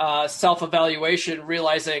 self-evaluation,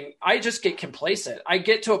 realizing I just get complacent. I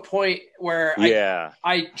get to a point where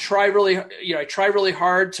I try really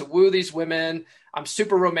hard to woo these women. I'm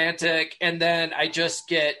super romantic. And then I just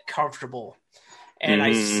get comfortable and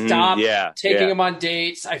I stop taking them on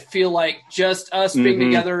dates. I feel like just us being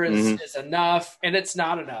together is enough, and it's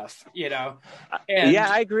not enough, you know? And,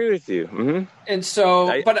 I agree with you. And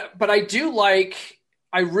so, but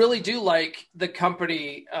I really do like the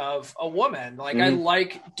company of a woman. Like, I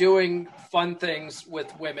like doing fun things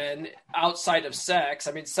with women outside of sex.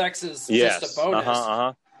 I mean, sex is just a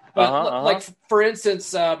bonus. But like, for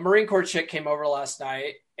instance, Marine Corps chick came over last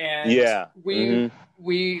night, and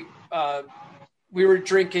we were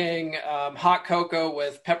drinking hot cocoa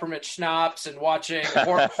with peppermint schnapps and watching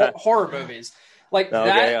horror movies. Like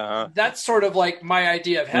that's sort of like my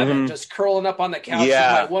idea of heaven, just curling up on the couch with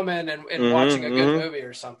my woman and watching a good movie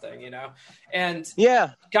or something, you know? And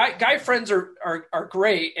guy friends are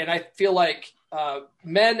great. And I feel like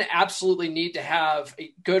men absolutely need to have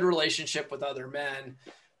a good relationship with other men.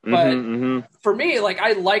 But for me, like,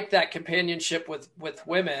 I like that companionship with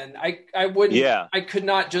women. I wouldn't, I could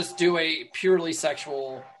not just do a purely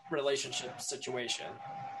sexual relationship situation.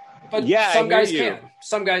 But some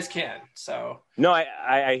guys can. So no,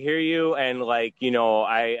 I hear you. And like, you know,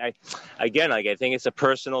 I think it's a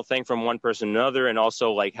personal thing from one person to another. And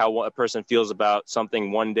also like how a person feels about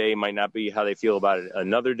something one day might not be how they feel about it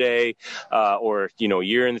another day, or, you know, a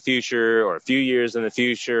year in the future or a few years in the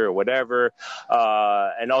future or whatever.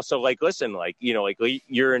 And also like, listen, like, you know, like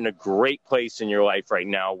you're in a great place in your life right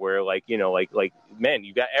now where like, you know, like, man,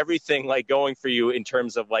 you got everything like going for you in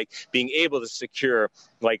terms of like being able to secure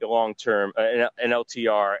like a long-term, an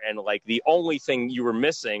LTR. And like the only thing you were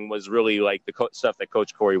missing was really like the stuff that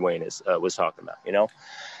Coach Corey Wayne was talking about, you know?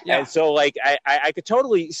 Yeah. And so like, I could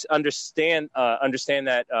totally understand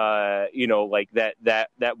that, you know, like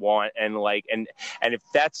that want and like, and if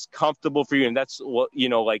that's comfortable for you and that's what, you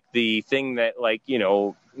know, like the thing that like, you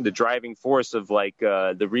know, the driving force of like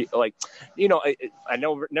you know, I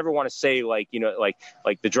never want to say like, you know,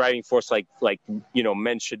 like the driving force, like, you know,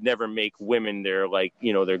 men should never make women their like,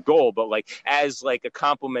 you know, their goal, but like as like a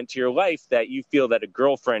compliment to your life that you feel that a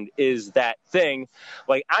girlfriend is that thing.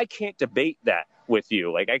 Like I can't debate that with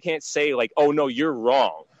you. Like I can't say like, oh no, you're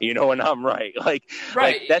wrong, you know, and I'm right. Like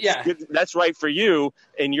that's good, that's right for you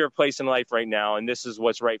in your place in life right now, and this is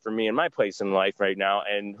what's right for me in my place in life right now.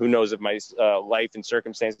 And who knows if my life and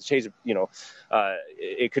circumstances change, you know,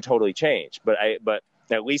 it could totally change. But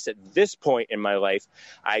at least at this point in my life,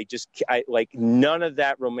 I like none of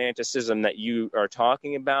that romanticism that you are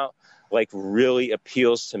talking about like really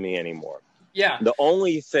appeals to me anymore. Yeah. The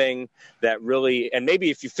only thing that really, and maybe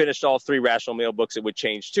if you finished all 3 Rational Male books, it would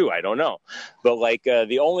change too. I don't know. But like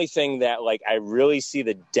the only thing that like I really see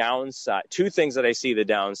the downside, 2 things that I see the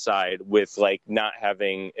downside with like not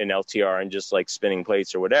having an LTR and just like spinning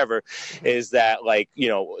plates or whatever is that like, you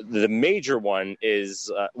know, the major one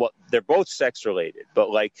is, well, they're both sex related, but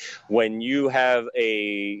like when you have a,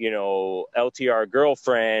 you know, LTR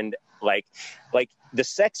girlfriend, like the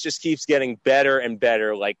sex just keeps getting better and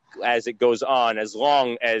better, like as it goes on, as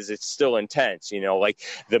long as it's still intense, you know, like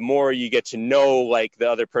the more you get to know like the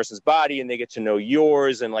other person's body and they get to know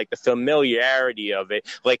yours and like the familiarity of it,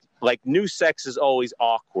 like new sex is always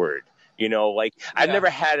awkward. You know, like I've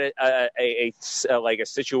never had a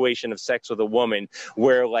situation of sex with a woman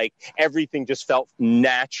where like everything just felt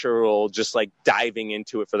natural, just like diving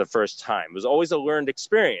into it for the first time. It was always a learned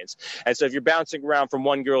experience. And so if you're bouncing around from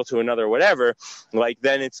one girl to another, or whatever, like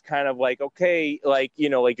then it's kind of like, okay, like, you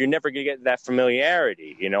know, like you're never going to get that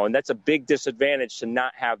familiarity, you know, and that's a big disadvantage to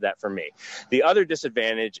not have that for me. The other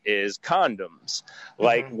disadvantage is condoms.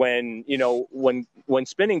 Like when, you know, when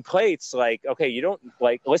spinning plates, like, okay, you don't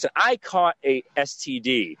like, listen, I caught a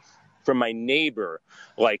STD from my neighbor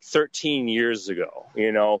like 13 years ago,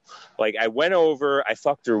 you know, like I went over, I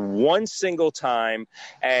fucked her one single time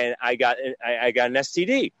and I got an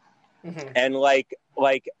STD and like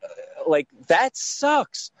that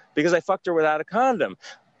sucks because I fucked her without a condom.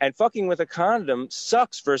 And fucking with a condom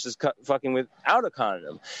sucks versus fucking without a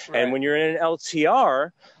condom. Right. And when you're in an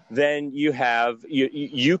LTR, then you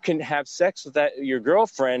can have sex with your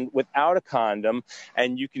girlfriend without a condom,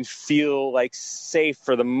 and you can feel like safe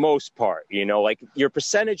for the most part. You know, like your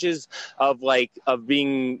percentages of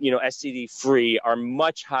being, you know, STD free are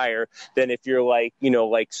much higher than if you're like, you know,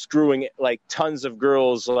 like screwing like tons of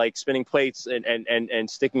girls, like spinning plates and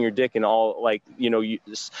sticking your dick in all, like, you know,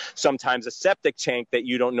 sometimes a septic tank that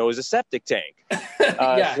you don't know is a septic tank.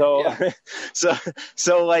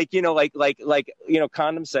 So like, you know, like, you know,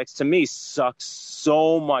 condom sex to me sucks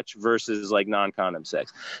so much versus like non-condom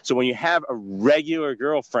sex. So when you have a regular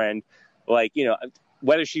girlfriend, like, you know,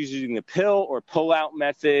 whether she's using the pill or pull-out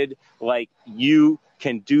method, like you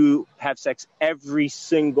can have sex every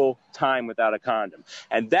single time without a condom.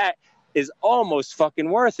 And that is almost fucking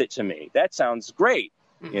worth it to me. That sounds great,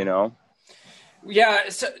 you know? Yeah.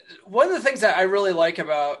 So one of the things that I really like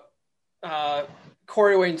about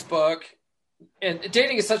Corey Wayne's book, and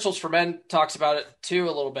Dating Essentials for Men talks about it too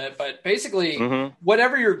a little bit, but basically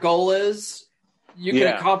whatever your goal is, you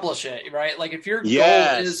can accomplish it, right? Like if your goal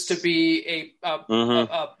is to be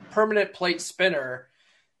a permanent plate spinner,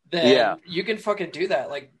 then you can fucking do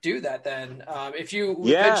that. Like do that then. If you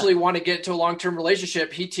eventually want to get into a long-term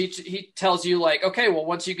relationship, he tells you like, okay, well,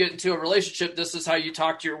 once you get into a relationship, this is how you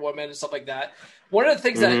talk to your woman and stuff like that. One of the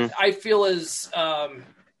things that I feel is a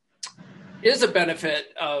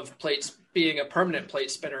benefit of being a permanent plate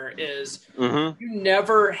spinner is you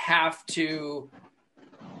never have to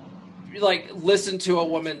like listen to a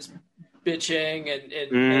woman's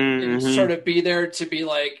bitching and sort of be there to be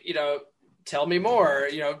like, tell me more,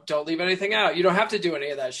 don't leave anything out. You don't have to do any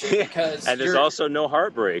of that shit because and there's also no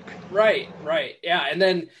heartbreak. Right. Yeah. And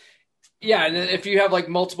then if you have like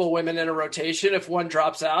multiple women in a rotation, if one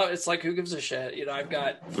drops out, it's like, who gives a shit? I've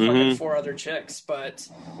got fucking 4 other chicks, but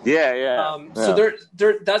so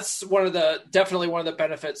that's definitely one of the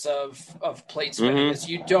benefits of plate spinning is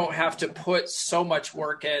you don't have to put so much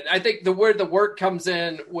work in. I think where the work comes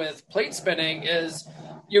in with plate spinning is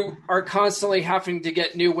you are constantly having to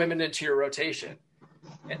get new women into your rotation.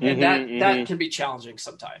 And that can be challenging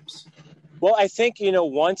sometimes. Well, I think,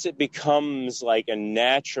 once it becomes like a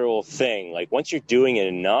natural thing, like once you're doing it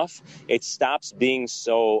enough, it stops being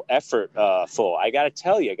so effortful. I got to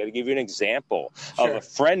tell you, I got to give you an example of a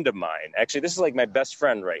friend of mine. Actually, this is like my best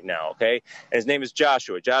friend right now. Okay. And his name is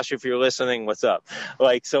Joshua. Joshua, if you're listening, what's up?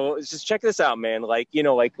 So just check this out, man.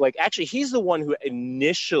 Actually, he's the one who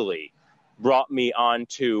initially brought me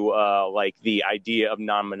onto the idea of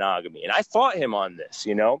non-monogamy. And I fought him on this,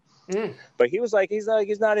 But he was like, he's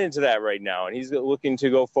not into that right now, and he's looking to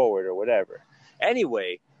go forward or whatever.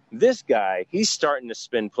 Anyway, this guy, he's starting to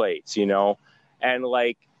spin plates, and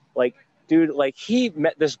dude, he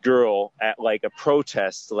met this girl at like a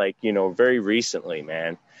protest, very recently,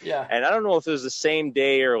 man. Yeah. And I don't know if it was the same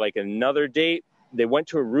day or like another date. They went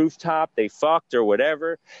to a rooftop, they fucked or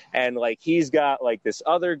whatever. And he's got like this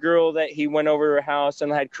other girl that he went over to her house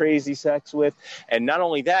and had crazy sex with. And not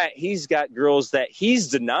only that, he's got girls that he's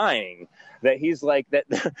denying that he's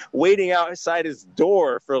waiting outside his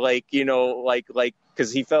door for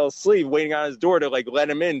because he fell asleep waiting on his door to let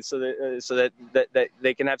him in so that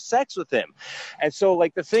they can have sex with him. And so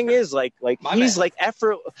the thing is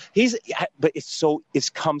he's but it's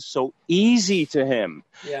come so easy to him.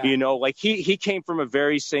 Yeah. He came from a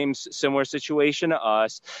very similar situation to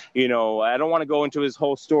us. I don't want to go into his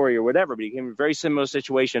whole story or whatever, but he came from a very similar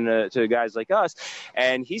situation to guys like us,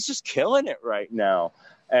 and he's just killing it right now.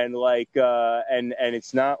 And and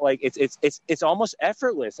it's not it's almost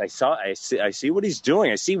effortless. I see what he's doing.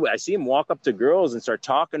 I see him walk up to girls and start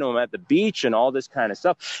talking to them at the beach and all this kind of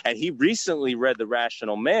stuff. And he recently read The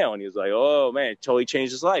Rational Male, and he was like, "Oh man, it totally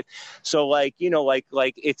changed his life." So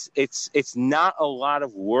it's not a lot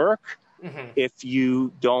of work if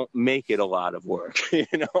you don't make it a lot of work.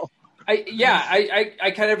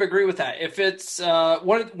 I kind of agree with that. If it's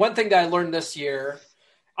one thing that I learned this year.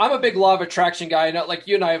 I'm a big law of attraction guy. I know,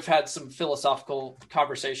 you and I have had some philosophical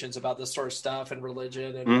conversations about this sort of stuff and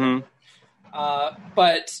religion, and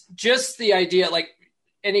but just the idea,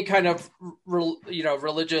 any kind of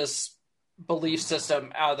religious belief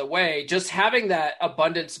system out of the way, just having that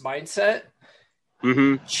abundance mindset,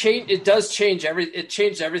 it does change It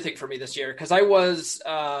changed everything for me this year because I was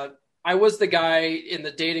the guy in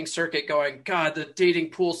the dating circuit going, God, the dating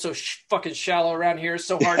pool's so fucking shallow around here. It's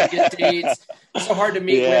so hard to get dates. It's so hard to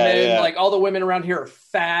meet women. Yeah. All the women around here are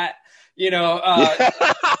fat,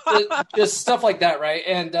 just stuff like that. Right.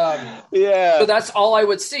 And, so that's all I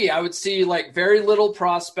would see. I would see very little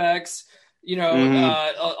prospects,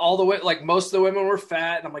 all the way, most of the women were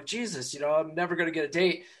fat. And I'm like, Jesus, I'm never going to get a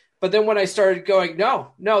date. But then when I started going,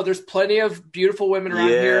 no, there's plenty of beautiful women around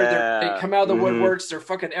here. They come out of the woodworks. They're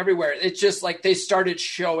fucking everywhere. It's just they started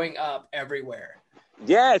showing up everywhere.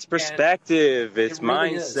 Yeah, it's perspective. It's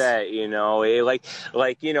really mindset,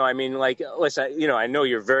 listen, I know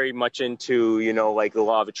you're very much into, the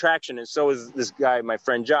law of attraction. And so is this guy, my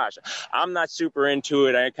friend Josh. I'm not super into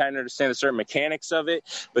it. I kind of understand the certain mechanics of it.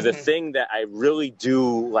 But the thing that I really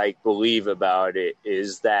do believe about it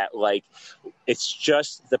is that it's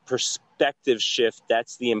just the perspective shift.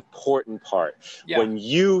 That's the important part. Yeah. When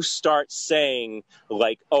you start saying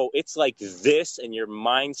oh, it's like this, and your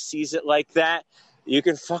mind sees it like that, you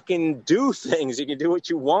can fucking do things. You can do what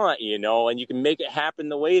you want, and you can make it happen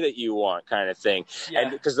the way that you want, kind of thing. Yeah.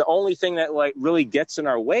 And because the only thing that really gets in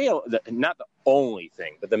our way, not the only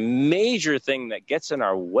thing, but the major thing that gets in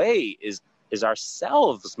our way is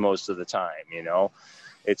ourselves most of the time,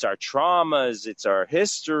 It's our traumas, it's our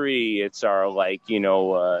history, it's our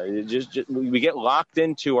just we get locked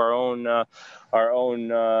into our own. I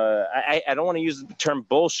don't want to use the term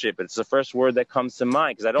bullshit, but it's the first word that comes to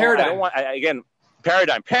mind because I don't want.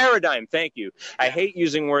 Paradigm. Thank you. I hate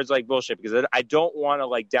using words like bullshit because I don't want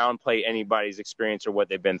to downplay anybody's experience or what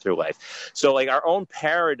they've been through life. So our own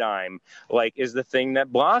paradigm is the thing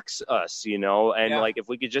that blocks us, and if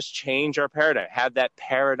we could just change our paradigm, have that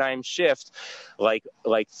paradigm shift,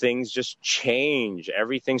 things just change.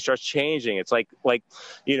 Everything starts changing. It's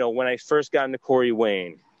when I first got into Corey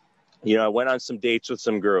Wayne, you know, I went on some dates with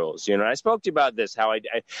some girls, you know, and I spoke to you about this, how I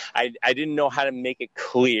didn't know how to make it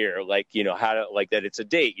clear, like, you know, how to, like, that it's a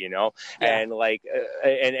date, you know, and like,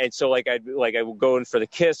 and so like, I would go in for the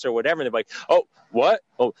kiss or whatever. And they're like, oh, what?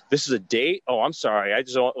 Oh, this is a date? Oh, I'm sorry. I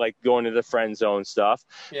just don't like going into the friend zone stuff.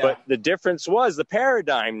 Yeah. But the difference was the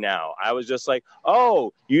paradigm now. I was just like,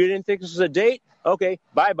 oh, you didn't think this was a date? Okay,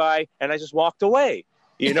 bye-bye. And I just walked away.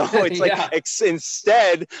 You know, it's like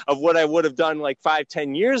instead of what I would have done like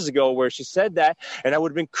 5-10 years ago where she said that, and I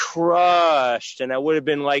would have been crushed, and I would have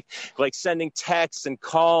been like sending texts and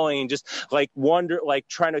calling, just like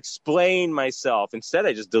trying to explain myself. Instead,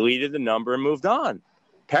 I just deleted the number and moved on.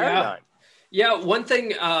 Paradigm. Yeah. One thing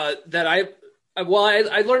that I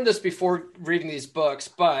learned this before reading these books,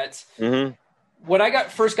 but when I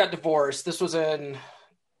first got divorced, this was in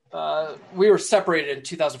we were separated in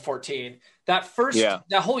 2014. That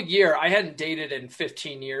whole year, I hadn't dated in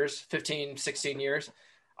 16 years.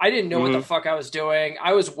 I didn't know what the fuck I was doing.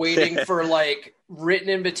 I was waiting for like written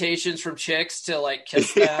invitations from chicks to like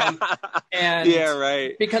kiss them.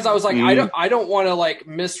 And because I was like, I don't want to like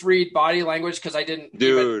misread body language because I didn't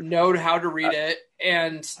even know how to read it.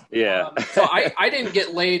 And so I didn't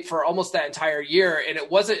get laid for almost that entire year. And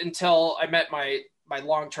it wasn't until I met my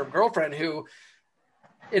long-term girlfriend who,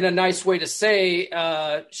 in a nice way to say,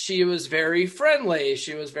 she was very friendly.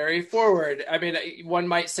 She was very forward. I mean, one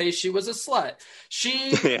might say she was a slut.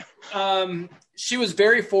 She was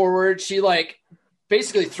very forward. She like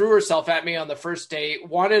basically threw herself at me on the first date,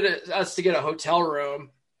 wanted us to get a hotel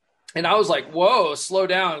room. And I was like, whoa, slow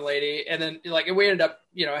down, lady. And then like, and we ended up,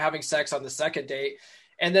 you know, having sex on the second date.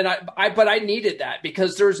 And then but I needed that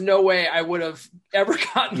because there's no way I would have ever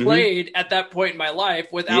gotten laid at that point in my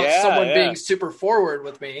life without someone being super forward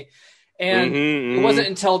with me. And it wasn't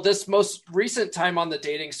until this most recent time on the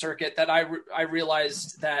dating circuit that I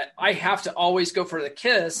realized that I have to always go for the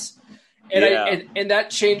kiss. And and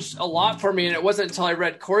that changed a lot for me. And it wasn't until I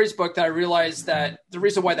read Corey's book that I realized that the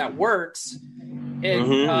reason why that works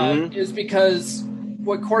is because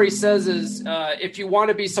what Corey says is, if you want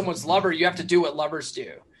to be someone's lover, you have to do what lovers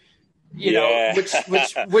do, you know,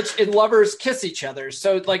 which in lovers kiss each other.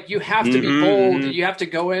 So like, you have to be bold, you have to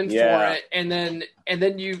go in for it. And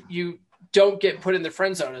then you don't get put in the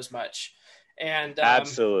friend zone as much. And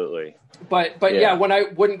absolutely. But when I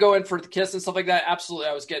wouldn't go in for the kiss and stuff like that, absolutely.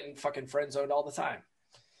 I was getting fucking friend zoned all the time.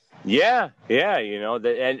 Yeah, you know,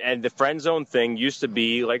 and the friend zone thing used to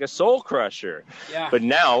be like a soul crusher. Yeah. But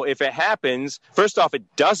now if it happens, first off, it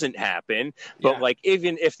doesn't happen. But like,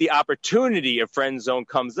 even if the opportunity of friend zone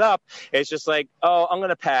comes up, it's just like, oh, I'm going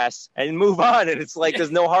to pass and move on. And it's like,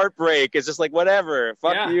 there's no heartbreak. It's just like, whatever,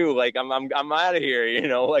 fuck you. Like, I'm out of here, you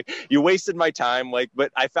know, like you wasted my time. Like,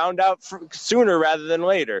 but I found out sooner rather than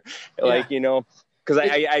later, like, you know. Because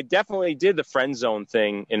I definitely did the friend zone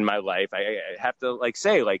thing in my life. I have to like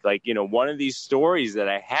say like, you know, one of these stories that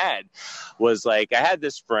I had was like, I had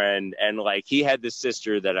this friend and like, he had this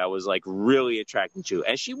sister that I was like really attracted to.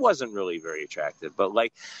 And she wasn't really very attractive, but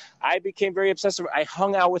like, I became very obsessive. I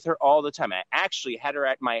hung out with her all the time. I actually had her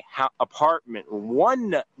at my apartment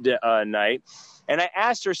one night. And I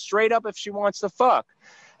asked her straight up if she wants to fuck.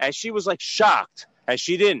 And she was like shocked. And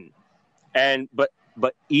she didn't.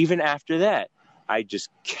 But even after that, I just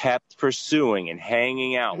kept pursuing and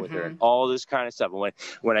hanging out with her and all this kind of stuff. And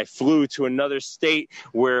when I flew to another state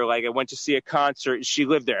where like I went to see a concert, she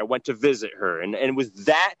lived there. I went to visit her and it was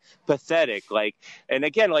that pathetic. Like, and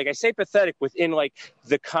again, like I say pathetic within like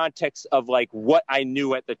the context of like what I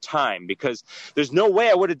knew at the time, because there's no way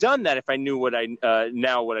I would have done that if I knew what I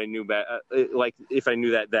knew like if I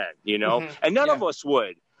knew that then, you know, and none of us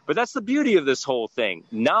would. But that's the beauty of this whole thing.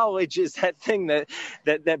 Knowledge is that thing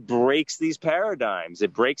that breaks these paradigms.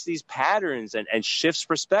 It breaks these patterns and shifts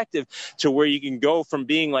perspective to where you can go from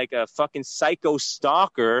being like a fucking psycho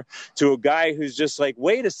stalker to a guy who's just like,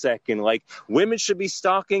 wait a second, like women should be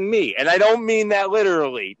stalking me. And I don't mean that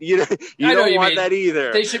literally. You don't want that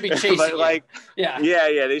either. They should be chasing but like, you.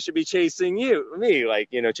 They should be chasing me, like,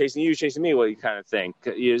 you know, chasing me, what kind of thing.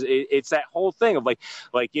 It's that whole thing of like,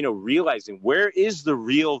 you know, realizing where is the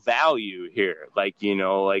real value here, like, you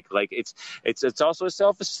know, like it's also a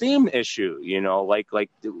self-esteem issue, you know, like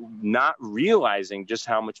not realizing just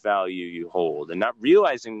how much value you hold and not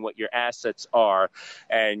realizing what your assets are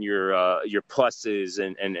and your pluses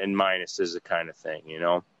and minuses, the kind of thing, you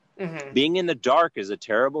know. Being in the dark is a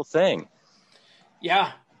terrible thing.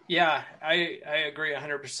 I agree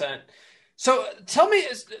 100%. So tell me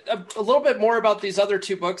a little bit more about these other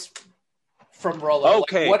two books from Rollo.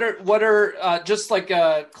 Okay. Like, what are just like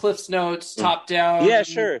Cliff's Notes, top down? Yeah,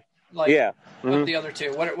 sure. Like of the other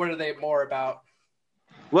two. What are they more about?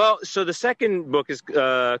 Well, so the second book is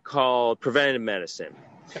called Preventative Medicine.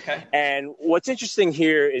 Okay. And what's interesting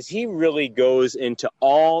here is he really goes into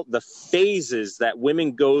all the phases that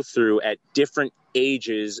women go through at different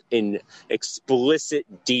ages in explicit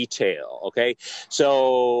detail. Okay.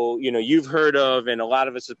 So, you've heard of, and a lot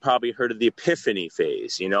of us have probably heard of the epiphany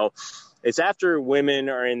phase, It's after women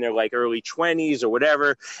are in their like early 20s or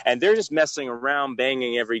whatever, and they're just messing around,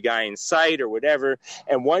 banging every guy in sight or whatever.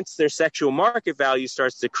 And once their sexual market value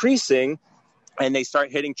starts decreasing, and they start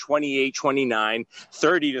hitting 28, 29,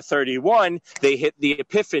 30 to 31, they hit the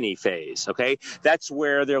epiphany phase, okay? That's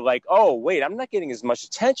where they're like, oh, wait, I'm not getting as much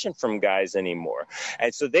attention from guys anymore.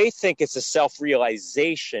 And so they think it's a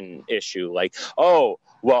self-realization issue, like, oh,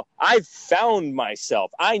 well, I've found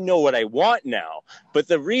myself. I know what I want now. But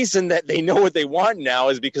the reason that they know what they want now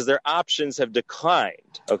is because their options have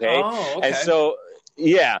declined, okay? Oh, okay. And so...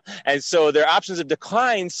 yeah. And so their options have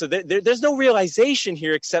declined. So there's no realization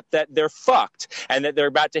here except that they're fucked and that they're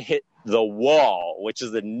about to hit the wall, which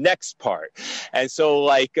is the next part. And so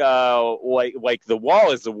like the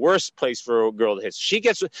wall is the worst place for a girl to hit.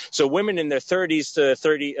 So women in their 30s to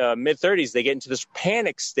mid 30s, they get into this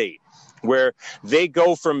panic state where they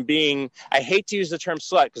go from being, I hate to use the term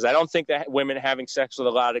slut because I don't think that women having sex with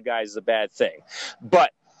a lot of guys is a bad thing.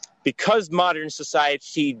 But because modern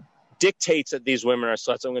society dictates that these women are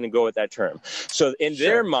sluts, I'm going to go with that term. So in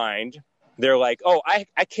their mind, they're like, oh,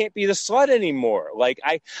 I can't be the slut anymore. Like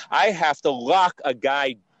I have to lock a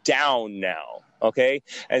guy down now. Okay.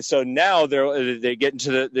 And so now they get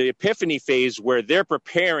into the epiphany phase where they're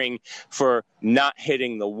preparing for not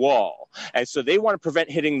hitting the wall. And so they want to prevent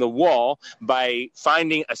hitting the wall by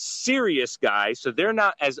finding a serious guy. So they're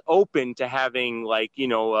not as open to having like,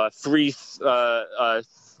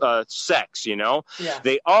 sex, Yeah.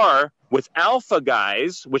 They are with alpha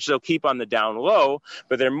guys, which they'll keep on the down low,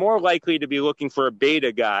 but they're more likely to be looking for a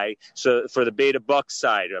beta guy. So for the beta buck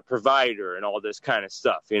side, a provider and all this kind of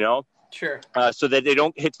stuff, Sure. So that they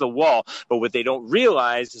don't hit the wall. But what they don't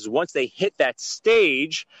realize is once they hit that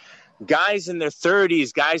stage, guys in their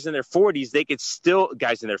 30s, guys in their 40s,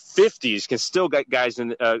 guys in their 50s can still get guys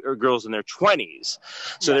or girls in their 20s.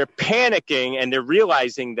 So they're panicking and they're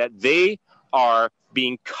realizing that they are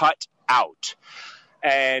being cut out.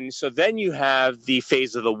 And so then you have the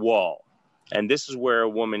phase of the wall. And this is where a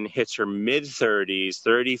woman hits her mid 30s,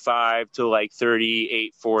 35 to like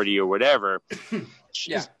 38, 40 or whatever.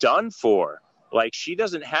 She's done for. Like she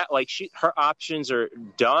doesn't have, her options are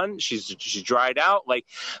done. She's dried out. Like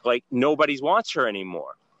nobody wants her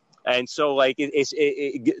anymore. And so like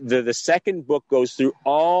the second book goes through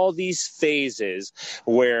all these phases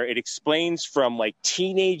where it explains from like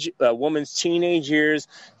woman's teenage years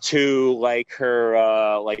to like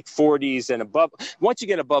her like 40s and above. Once you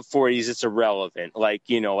get above 40s, it's irrelevant. Like,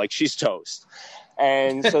 like she's toast.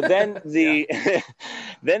 And so then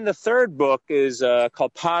then the third book is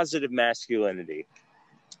called Positive Masculinity.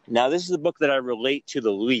 Now, this is the book that I relate to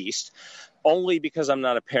the least, only because I'm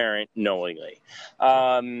not a parent knowingly.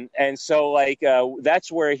 And so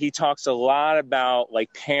that's where he talks a lot about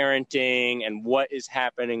like parenting and what is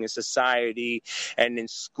happening in society and in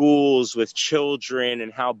schools with children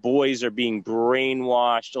and how boys are being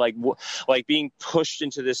brainwashed, like being pushed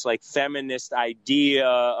into this like feminist idea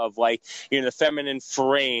of like, the feminine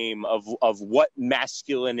frame of what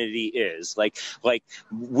masculinity is. Like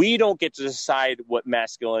we don't get to decide what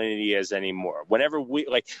masculinity is anymore. Whenever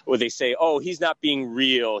or they say, oh, he's not being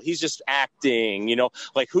real, he's just acting,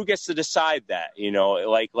 like who gets to decide that,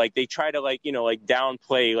 like they try to like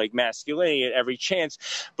downplay like masculinity at every chance,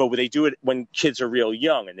 but they do it when kids are real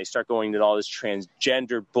young and they start going into all this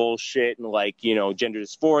transgender bullshit and like, gender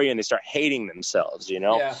dysphoria, and they start hating themselves, Yeah.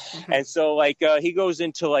 Mm-hmm. And so he goes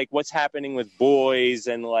into like what's happening with boys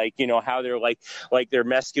and like, how they're like their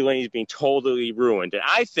masculinity is being totally ruined. And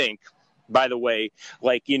I think, by the way,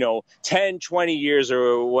 10, 20 years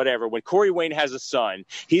or whatever, when Corey Wayne has a son,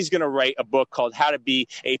 he's going to write a book called How to Be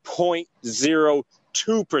a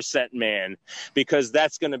 0.02% Man, because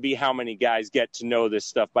that's going to be how many guys get to know this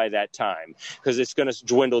stuff by that time, because it's going to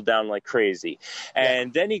dwindle down like crazy.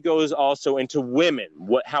 And then he goes also into women,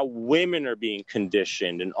 how women are being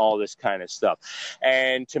conditioned and all this kind of stuff.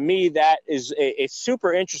 And to me, that is it's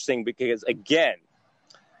super interesting because, again,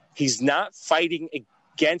 he's not fighting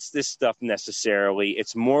against this stuff necessarily.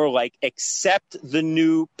 It's more like accept the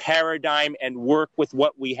new paradigm and work with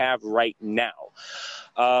what we have right now.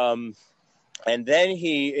 And then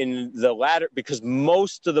in the latter, because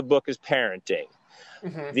most of the book is parenting,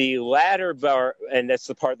 The latter part, and that's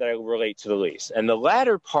the part that I relate to the least, and the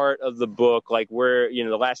latter part of the book, like where,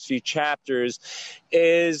 the last few chapters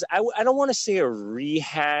is, I don't want to say a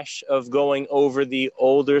rehash of going over the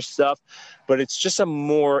older stuff, but it's just a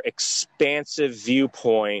more expansive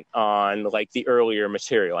viewpoint on like the earlier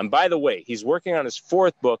material. And by the way, he's working on his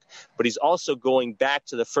 4th book, but he's also going back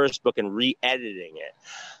to the first book and re-editing it.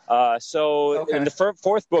 And the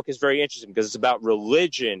 4th book is very interesting because it's about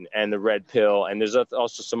religion and the red pill, and there's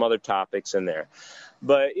also some other topics in there.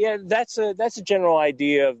 But yeah, that's a general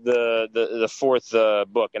idea of the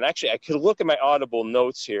 4th book. And actually, I could look at my Audible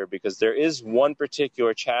notes here because there is one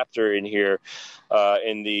particular chapter in here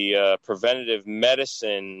in the preventative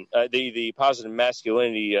medicine, the positive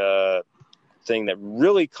masculinity thing that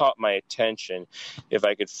really caught my attention. If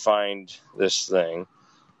I could find this thing.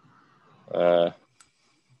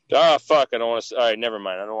 Oh, fuck, I don't want to... All right, never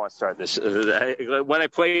mind. I don't want to start this. When I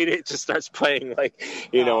played it, just starts playing, like,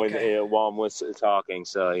 while I'm talking,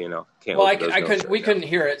 so, can't... Well, we couldn't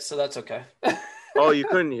hear it, so that's okay. Oh, you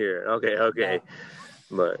couldn't hear it. Okay.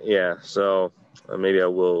 No. But, yeah, so maybe I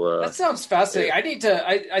will... that sounds fascinating. I need to...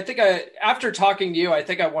 I think after talking to you, I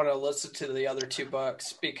think I want to listen to the other 2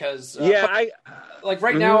 books, because... right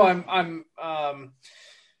now,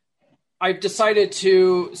 I've decided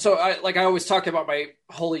to, I always talk about my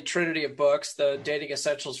holy trinity of books, the Dating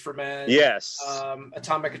Essentials for Men, yes,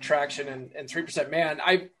 Atomic Attraction, and 3% Man.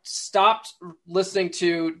 I stopped listening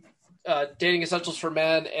to Dating Essentials for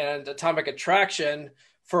Men and Atomic Attraction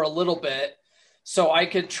for a little bit, so I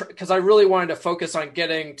could, because I really wanted to focus on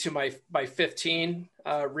getting to my 15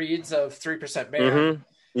 reads of 3% Man. Mm-hmm.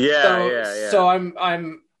 Yeah. So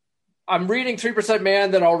I'm reading 3%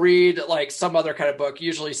 Man, then I'll read like some other kind of book,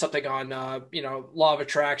 usually something on, law of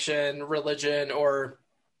attraction, religion, or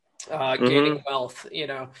gaining wealth,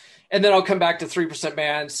 and then I'll come back to 3%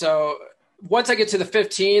 Man. So once I get to the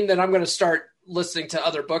 15, then I'm going to start listening to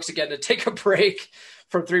other books again to take a break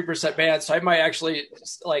from 3% Man. So I might actually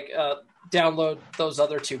download those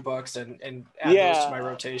other 2 books and add those to my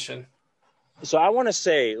rotation. So I want to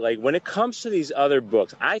say, like, when it comes to these other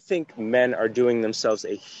books, I think men are doing themselves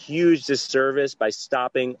a huge disservice by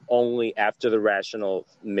stopping only after the Rational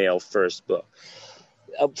Male first book.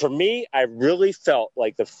 For me, I really felt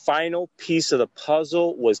like the final piece of the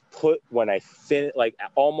puzzle was put when I finished, like,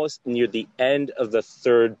 almost near the end of the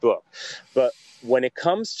 3rd book. But when it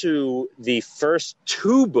comes to the first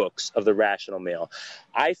 2 books of the Rational Male,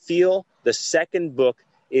 I feel the 2nd book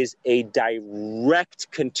is a direct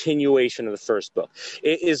continuation of the first book.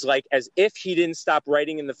 It is like as if he didn't stop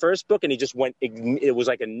writing in the first book and he just went, it was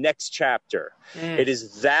like a next chapter. It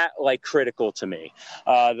is that like critical to me.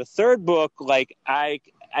 The 3rd book, like I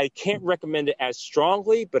can't recommend it as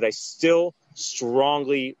strongly, but I still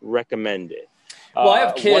strongly recommend it. Well, I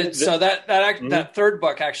have kids, so that 3rd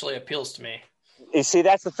book actually appeals to me. You see,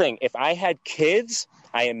 that's the thing. If I had kids,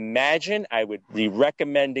 I imagine I would be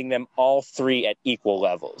recommending them all 3 at equal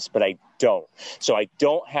levels, but I don't. So I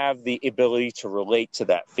don't have the ability to relate to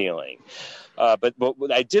that feeling. But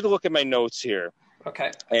I did look at my notes here.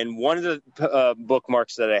 Okay. And one of the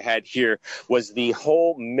bookmarks that I had here was the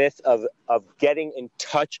whole myth of getting in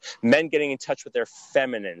touch, men getting in touch with their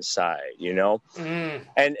feminine side,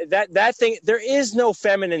 And that thing, there is no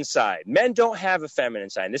feminine side. Men don't have a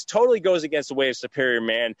feminine side. And this totally goes against the way of superior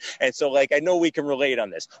man. And so, like, I know we can relate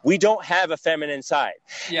on this. We don't have a feminine side.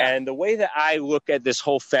 Yeah. And the way that I look at this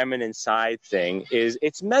whole feminine side thing is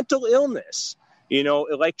it's mental illness.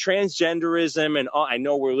 Like transgenderism and all, I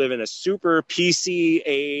know we're living a super PC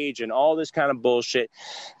age and all this kind of bullshit.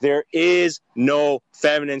 There is no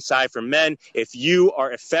feminine side for men. If you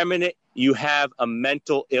are effeminate, you have a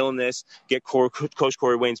mental illness. Get Coach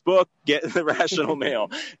Corey Wayne's book. Get The Rational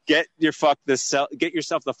Male. Get yourself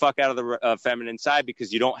the fuck out of the feminine side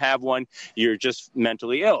because you don't have one. You're just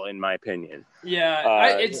mentally ill, in my opinion.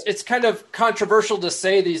 Yeah, it's kind of controversial to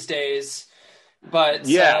say these days. But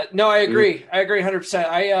no, I agree. I agree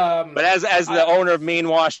 100%. But as the owner of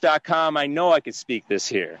meanwash.com, I know I could speak this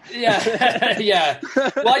here. Yeah. Yeah.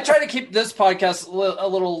 Well, I try to keep this podcast a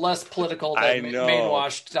little less political than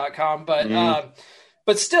meanwash.com,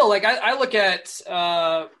 but still, like I look at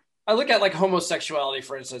like homosexuality,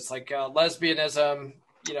 for instance, like lesbianism,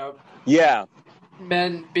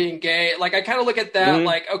 men being gay. Like I kind of look at that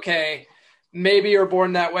like, okay, maybe you're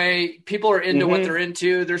born that way. People are into what they're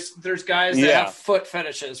into. There's guys that have foot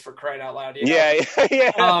fetishes, for crying out loud. Yeah.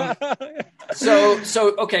 So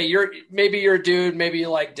okay, you're a dude. Maybe you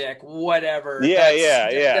like dick. Whatever.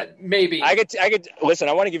 Yeah. Maybe I could listen.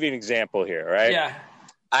 I want to give you an example here, right? Yeah.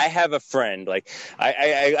 I have a friend, like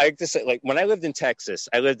I like to say, like when I lived in Texas,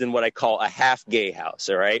 I lived in what I call a half gay house.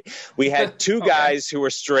 All right. We had two Okay. guys who were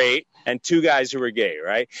straight and two guys who were gay.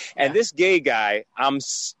 Right. Yeah. And this gay guy, I'm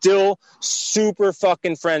still super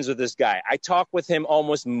fucking friends with this guy. I talk with him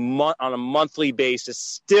almost on a monthly basis,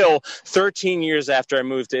 still 13 years after I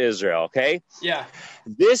moved to Israel. Okay. Yeah.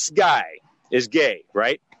 This guy is gay.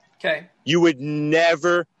 Right. Okay. You would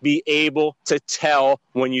never be able to tell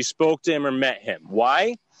when you spoke to him or met him.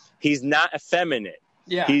 Why? He's not effeminate.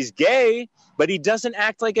 Yeah. He's gay, but he doesn't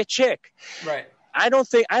act like a chick. Right. I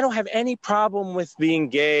don't have any problem with being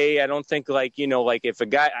gay. I don't think like if a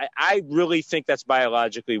guy, I really think that's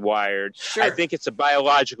biologically wired. Sure. I think it's a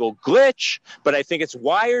biological glitch, but I think it's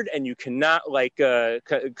wired, and you cannot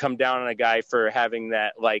come down on a guy for having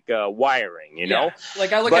that wiring, you know?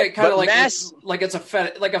 Like I look at it kind of like it's a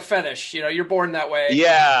fetish, you know, you're born that way.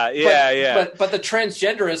 Yeah. But the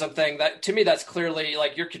transgenderism thing, that to me, that's clearly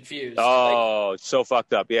like you're confused. Oh, so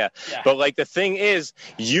fucked up. Yeah. But like the thing is,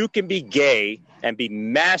 you can be gay and be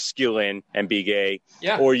masculine and be gay,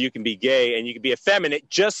 or you can be gay and you can be effeminate,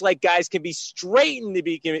 just like guys can be straight and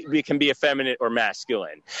can be effeminate or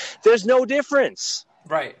masculine. There's no difference.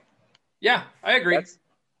 Right. Yeah, I agree.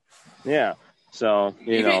 Yeah. So,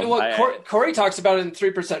 Corey talks about it in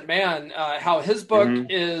 3% Man, how his book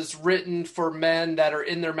is written for men that are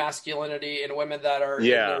in their masculinity and women that are in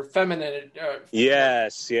their femininity.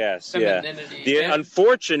 Femininity. The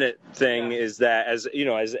unfortunate thing is that,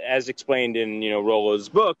 as explained in, Rollo's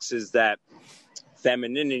books, is that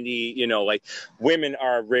femininity, women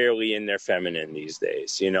are rarely in their feminine these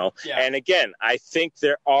days, And again, I think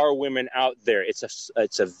there are women out there. It's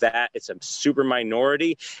a super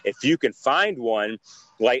minority. If you can find one,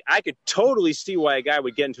 like I could totally see why a guy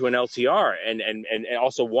would get into an LTR and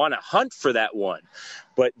also want to hunt for that one.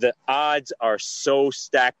 But the odds are so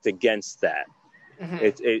stacked against that. Mm-hmm.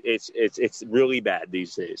 It's really bad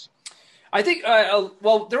these days. I think,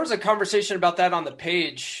 there was a conversation about that on the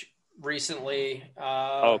page recently.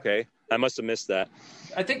 Okay. I must have missed that.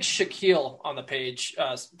 I think Shaquille on the page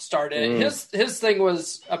started. His thing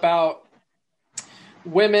was about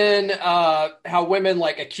women, how women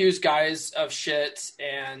like accuse guys of shit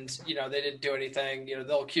and, they didn't do anything.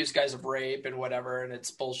 They'll accuse guys of rape and whatever, and it's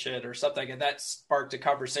bullshit or something. And that sparked a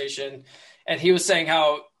conversation. And he was saying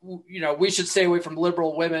how, we should stay away from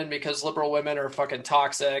liberal women because liberal women are fucking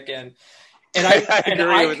toxic. And I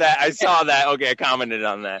agree with that. I saw that. Okay, I commented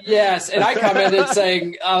on that. Yes, and I commented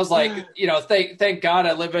saying, I was like, thank God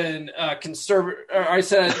I live in conservative. Or I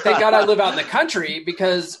said, thank God I live out in the country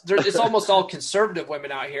because it's almost all conservative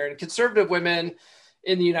women out here, and conservative women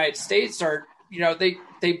in the United States are,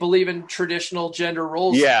 they believe in traditional gender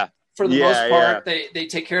roles. Yeah. For the most part, they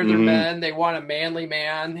take care of their men. They want a manly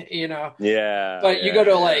man. Yeah. But you go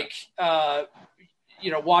to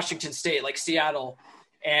Washington State, like Seattle.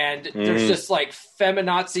 And there's just like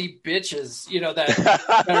feminazi bitches,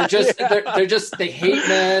 that are just they're just they hate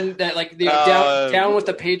men, that like down with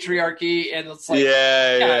the patriarchy, and it's like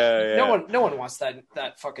no one wants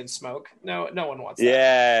that fucking smoke. No one wants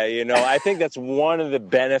that. Yeah, I think that's one of the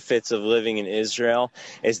benefits of living in Israel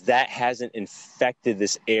is that hasn't infected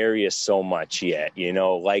this area so much yet.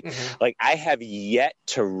 Like I have yet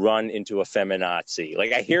to run into a feminazi.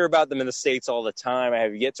 Like I hear about them in the States all the time. I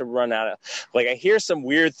have yet to run out of I hear some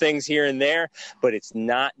weird things here and there, but it's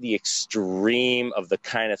not the extreme of the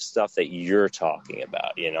kind of stuff that you're talking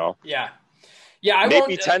about, Yeah.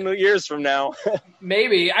 Maybe 10 years from now.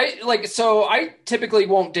 Maybe. I typically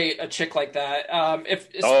won't date a chick like that. If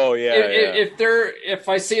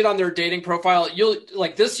I see it on their dating profile,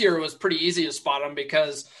 this year it was pretty easy to spot them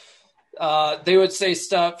because they would say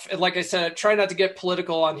stuff, and like I said, try not to get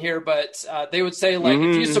political on here, but they would say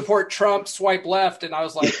if you support Trump, swipe left, and I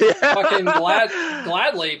was like, fucking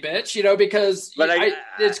gladly, bitch, because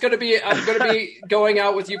it's gonna be I'm gonna be going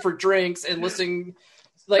out with you for drinks and listening.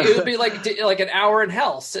 It would be like an hour in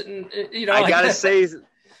hell sitting. I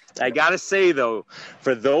gotta say though,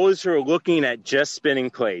 for those who are looking at just spinning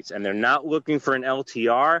plates and they're not looking for an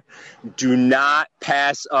LTR, do not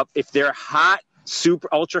pass up if they're hot. Super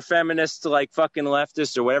ultra feminists like fucking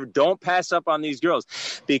leftists or whatever, don't pass up on these girls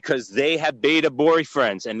because they have beta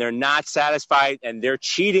boyfriends and they're not satisfied and they're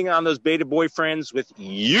cheating on those beta boyfriends with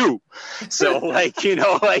you. So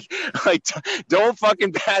don't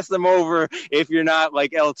fucking pass them over if you're not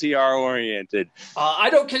LTR oriented. I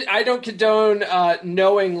don't condone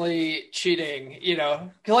knowingly cheating,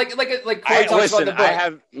 Corey talks about the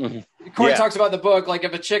book. Corey talks about the book,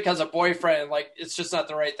 if a chick has a boyfriend, it's just not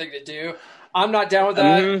the right thing to do. I'm not down with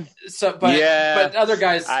that. Mhm. So, but other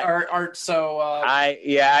guys aren't so.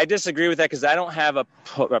 I disagree with that because I don't have a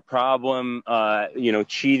problem,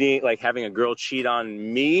 cheating, like having a girl cheat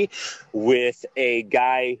on me with a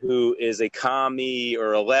guy who is a commie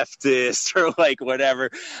or a leftist or like whatever,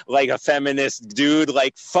 like a feminist dude.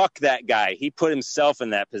 Like, fuck that guy. He put himself in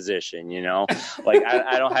that position, Like,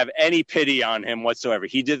 I don't have any pity on him whatsoever.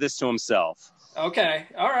 He did this to himself. Okay.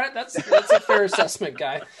 All right. That's a fair assessment,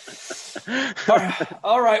 Guy.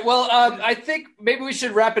 All right. Well, I think maybe we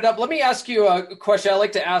should wrap it up. Let me ask you a question I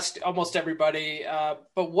like to ask almost everybody.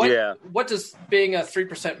 But what does being a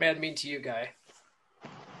 3% man mean to you, Guy?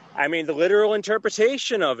 I mean, the literal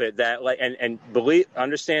interpretation of it, that like, and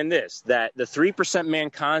understand this, that the 3% man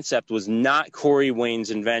concept was not Corey Wayne's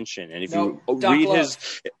invention. And if you read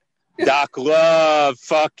his Doc Love,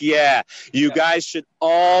 fuck yeah. You guys should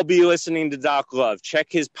all be listening to Doc Love. Check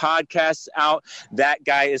his podcasts out. That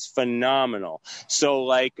guy is phenomenal. So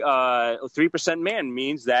like 3% man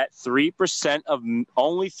means that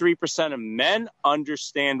only 3% of men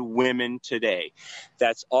understand women today.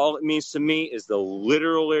 That's all it means to me, is the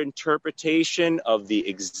literal interpretation of the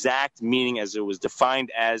exact meaning as it was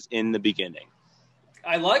defined as in the beginning.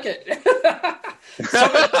 I like it. So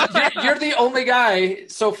you're the only guy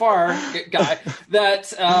so far, that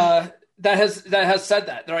has said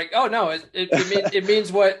that. They're like, oh no, it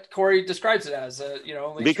means what Corey describes it as.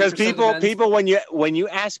 Only because people when you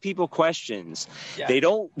ask people questions, they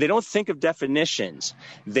don't think of definitions.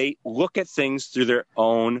 They look at things through their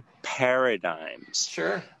own paradigms.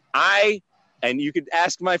 Sure. And you could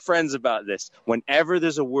ask my friends about this. Whenever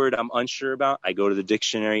there's a word I'm unsure about, I go to the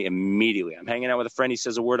dictionary immediately. I'm hanging out with a friend. He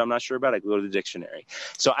says a word I'm not sure about. I go to the dictionary.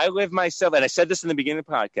 So I live myself, and I said this in the beginning of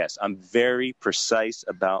the podcast, I'm very precise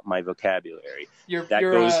about my vocabulary. You're a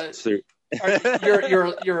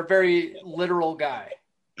very literal guy.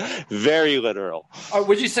 Very literal. Or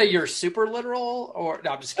would you say you're super literal? Or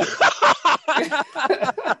no, I'm just kidding.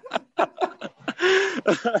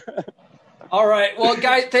 All right. Well,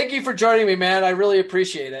 Guy, thank you for joining me, man. I really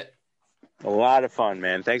appreciate it. A lot of fun,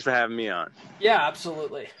 man. Thanks for having me on. Yeah,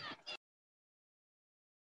 absolutely.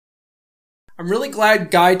 I'm really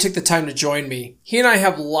glad Guy took the time to join me. He and I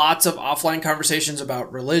have lots of offline conversations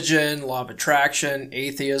about religion, law of attraction,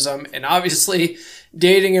 atheism, and obviously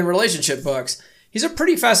dating and relationship books. He's a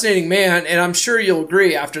pretty fascinating man, and I'm sure you'll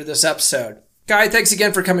agree after this episode. Guy, thanks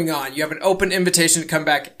again for coming on. You have an open invitation to come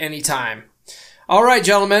back anytime. All right,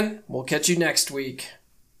 gentlemen, we'll catch you next week.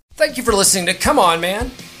 Thank you for listening to Come On,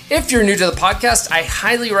 Man. If you're new to the podcast, I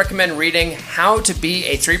highly recommend reading How to Be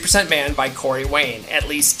a 3% Man by Corey Wayne at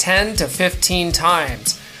least 10 to 15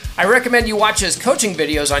 times. I recommend you watch his coaching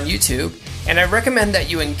videos on YouTube, and I recommend that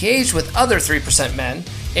you engage with other 3% men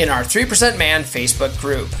in our 3% Man Facebook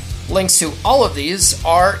group. Links to all of these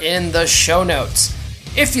are in the show notes.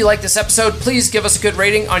 If you like this episode, please give us a good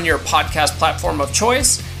rating on your podcast platform of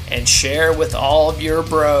choice and share with all of your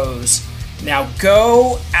bros. Now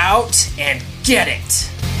go out and get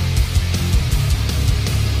it.